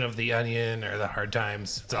version of The Onion or The Hard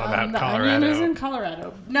Times. It's all about The Colorado. Onion is in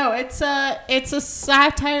Colorado. No, it's a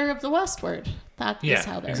satire of the westward. That is Yeah,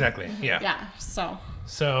 how they're exactly. Yeah. Yeah.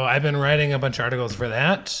 So I've been writing a bunch of articles for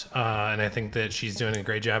that, and I think that she's doing a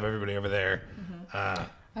great job. Everybody over there.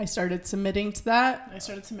 I started submitting to that, I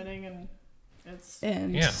started submitting, and it's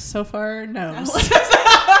and Yeah. so far, no.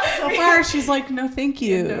 So far, she's like, no, thank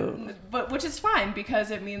you. but which is fine because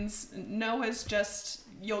it means no is just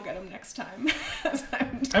you'll get them next time. as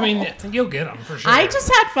I'm I mean, told. you'll get them for sure. I just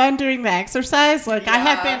had fun doing the exercise. Like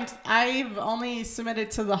Yeah. I've only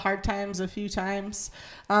submitted to the Hard Times a few times,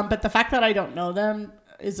 but the fact that I don't know them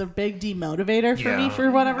is a big demotivator for me Yeah.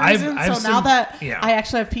 for whatever I've- reason. I've So now seen- that yeah. I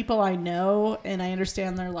actually have people I know and I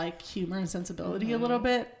understand their like humor and sensibility a little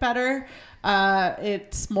bit better,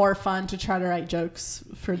 it's more fun to try to write jokes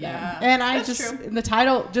for them. Yeah, And I that's just true. the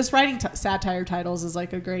title, just writing satire titles is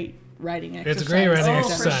like a great writing exercise. it's a great writing Oh,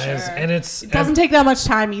 for exercise, sure. and it's It doesn't take that much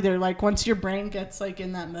time either. Like once your brain gets like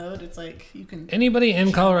in that mode, it's like you can. anybody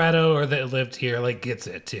in Colorado or that lived here like gets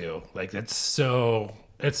it too. Like it's so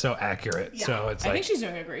accurate. Yeah. So it's I like think she's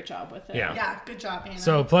doing a great job with it. Yeah. Yeah, good job, Hannah.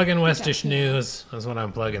 so plug in Westish News is what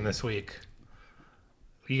I'm plugging this week.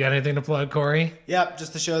 You got anything to plug, Corey? Yep,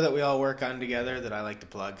 just the show that we all work on together that I like to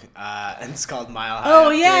plug. And it's called Mile High. Oh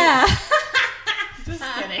Update. yeah. Just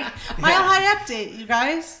kidding. Mile High Update, you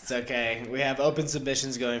guys. It's okay. We have open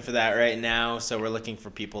submissions going for that right now, so we're looking for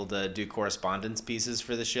people to do correspondence pieces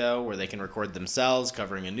for the show where they can record themselves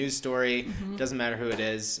covering a news story. Doesn't matter who it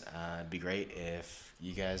is. It'd be great if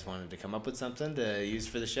you guys wanted to come up with something to use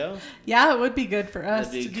for the show. Yeah, it would be good for us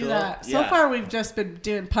That'd to be do cool. that. So Yeah. far, we've just been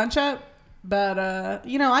doing punch up, but I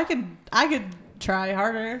could try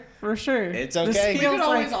harder for sure. It's This okay. We feels could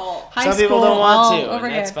always like all- high Some people school don't want all to, over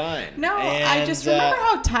and that's again. fine. No, I just And, remember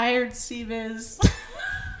how tired Steve is.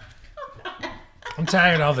 I'm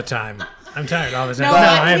tired all the time. I'm tired all the time. No,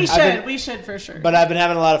 I'm- we should for sure. But I've been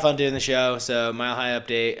having a lot of fun doing the show. So Mile High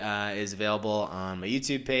Update is available on my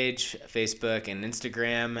YouTube page, Facebook, and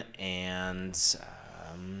Instagram. And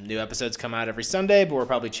new episodes come out every Sunday, but we're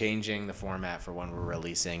probably changing the format for when we're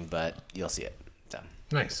releasing. But you'll see it. So.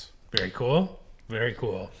 Nice. Very cool. Very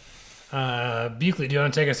cool. Buckley, do you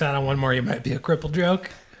want to take us out on one more? You might be a crippled joke.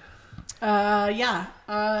 Yeah.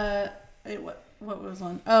 What was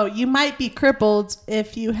one? Oh, you might be crippled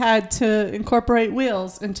if you had to incorporate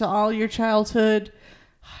wheels into all your childhood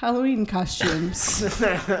Halloween costumes.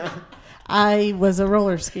 I was a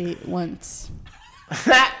roller skate once.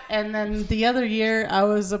 And then the other year I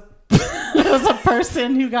was a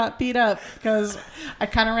person who got beat up because I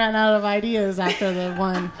kind of ran out of ideas after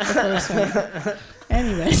the first one.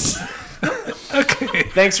 Anyways. Okay.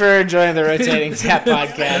 Thanks for enjoying the Rotating Tap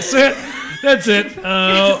podcast. That's it.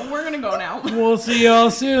 We're gonna go now. We'll see you all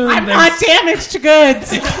soon. I'm not damaged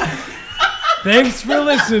goods. Thanks for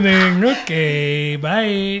listening. Okay.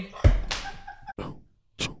 Bye.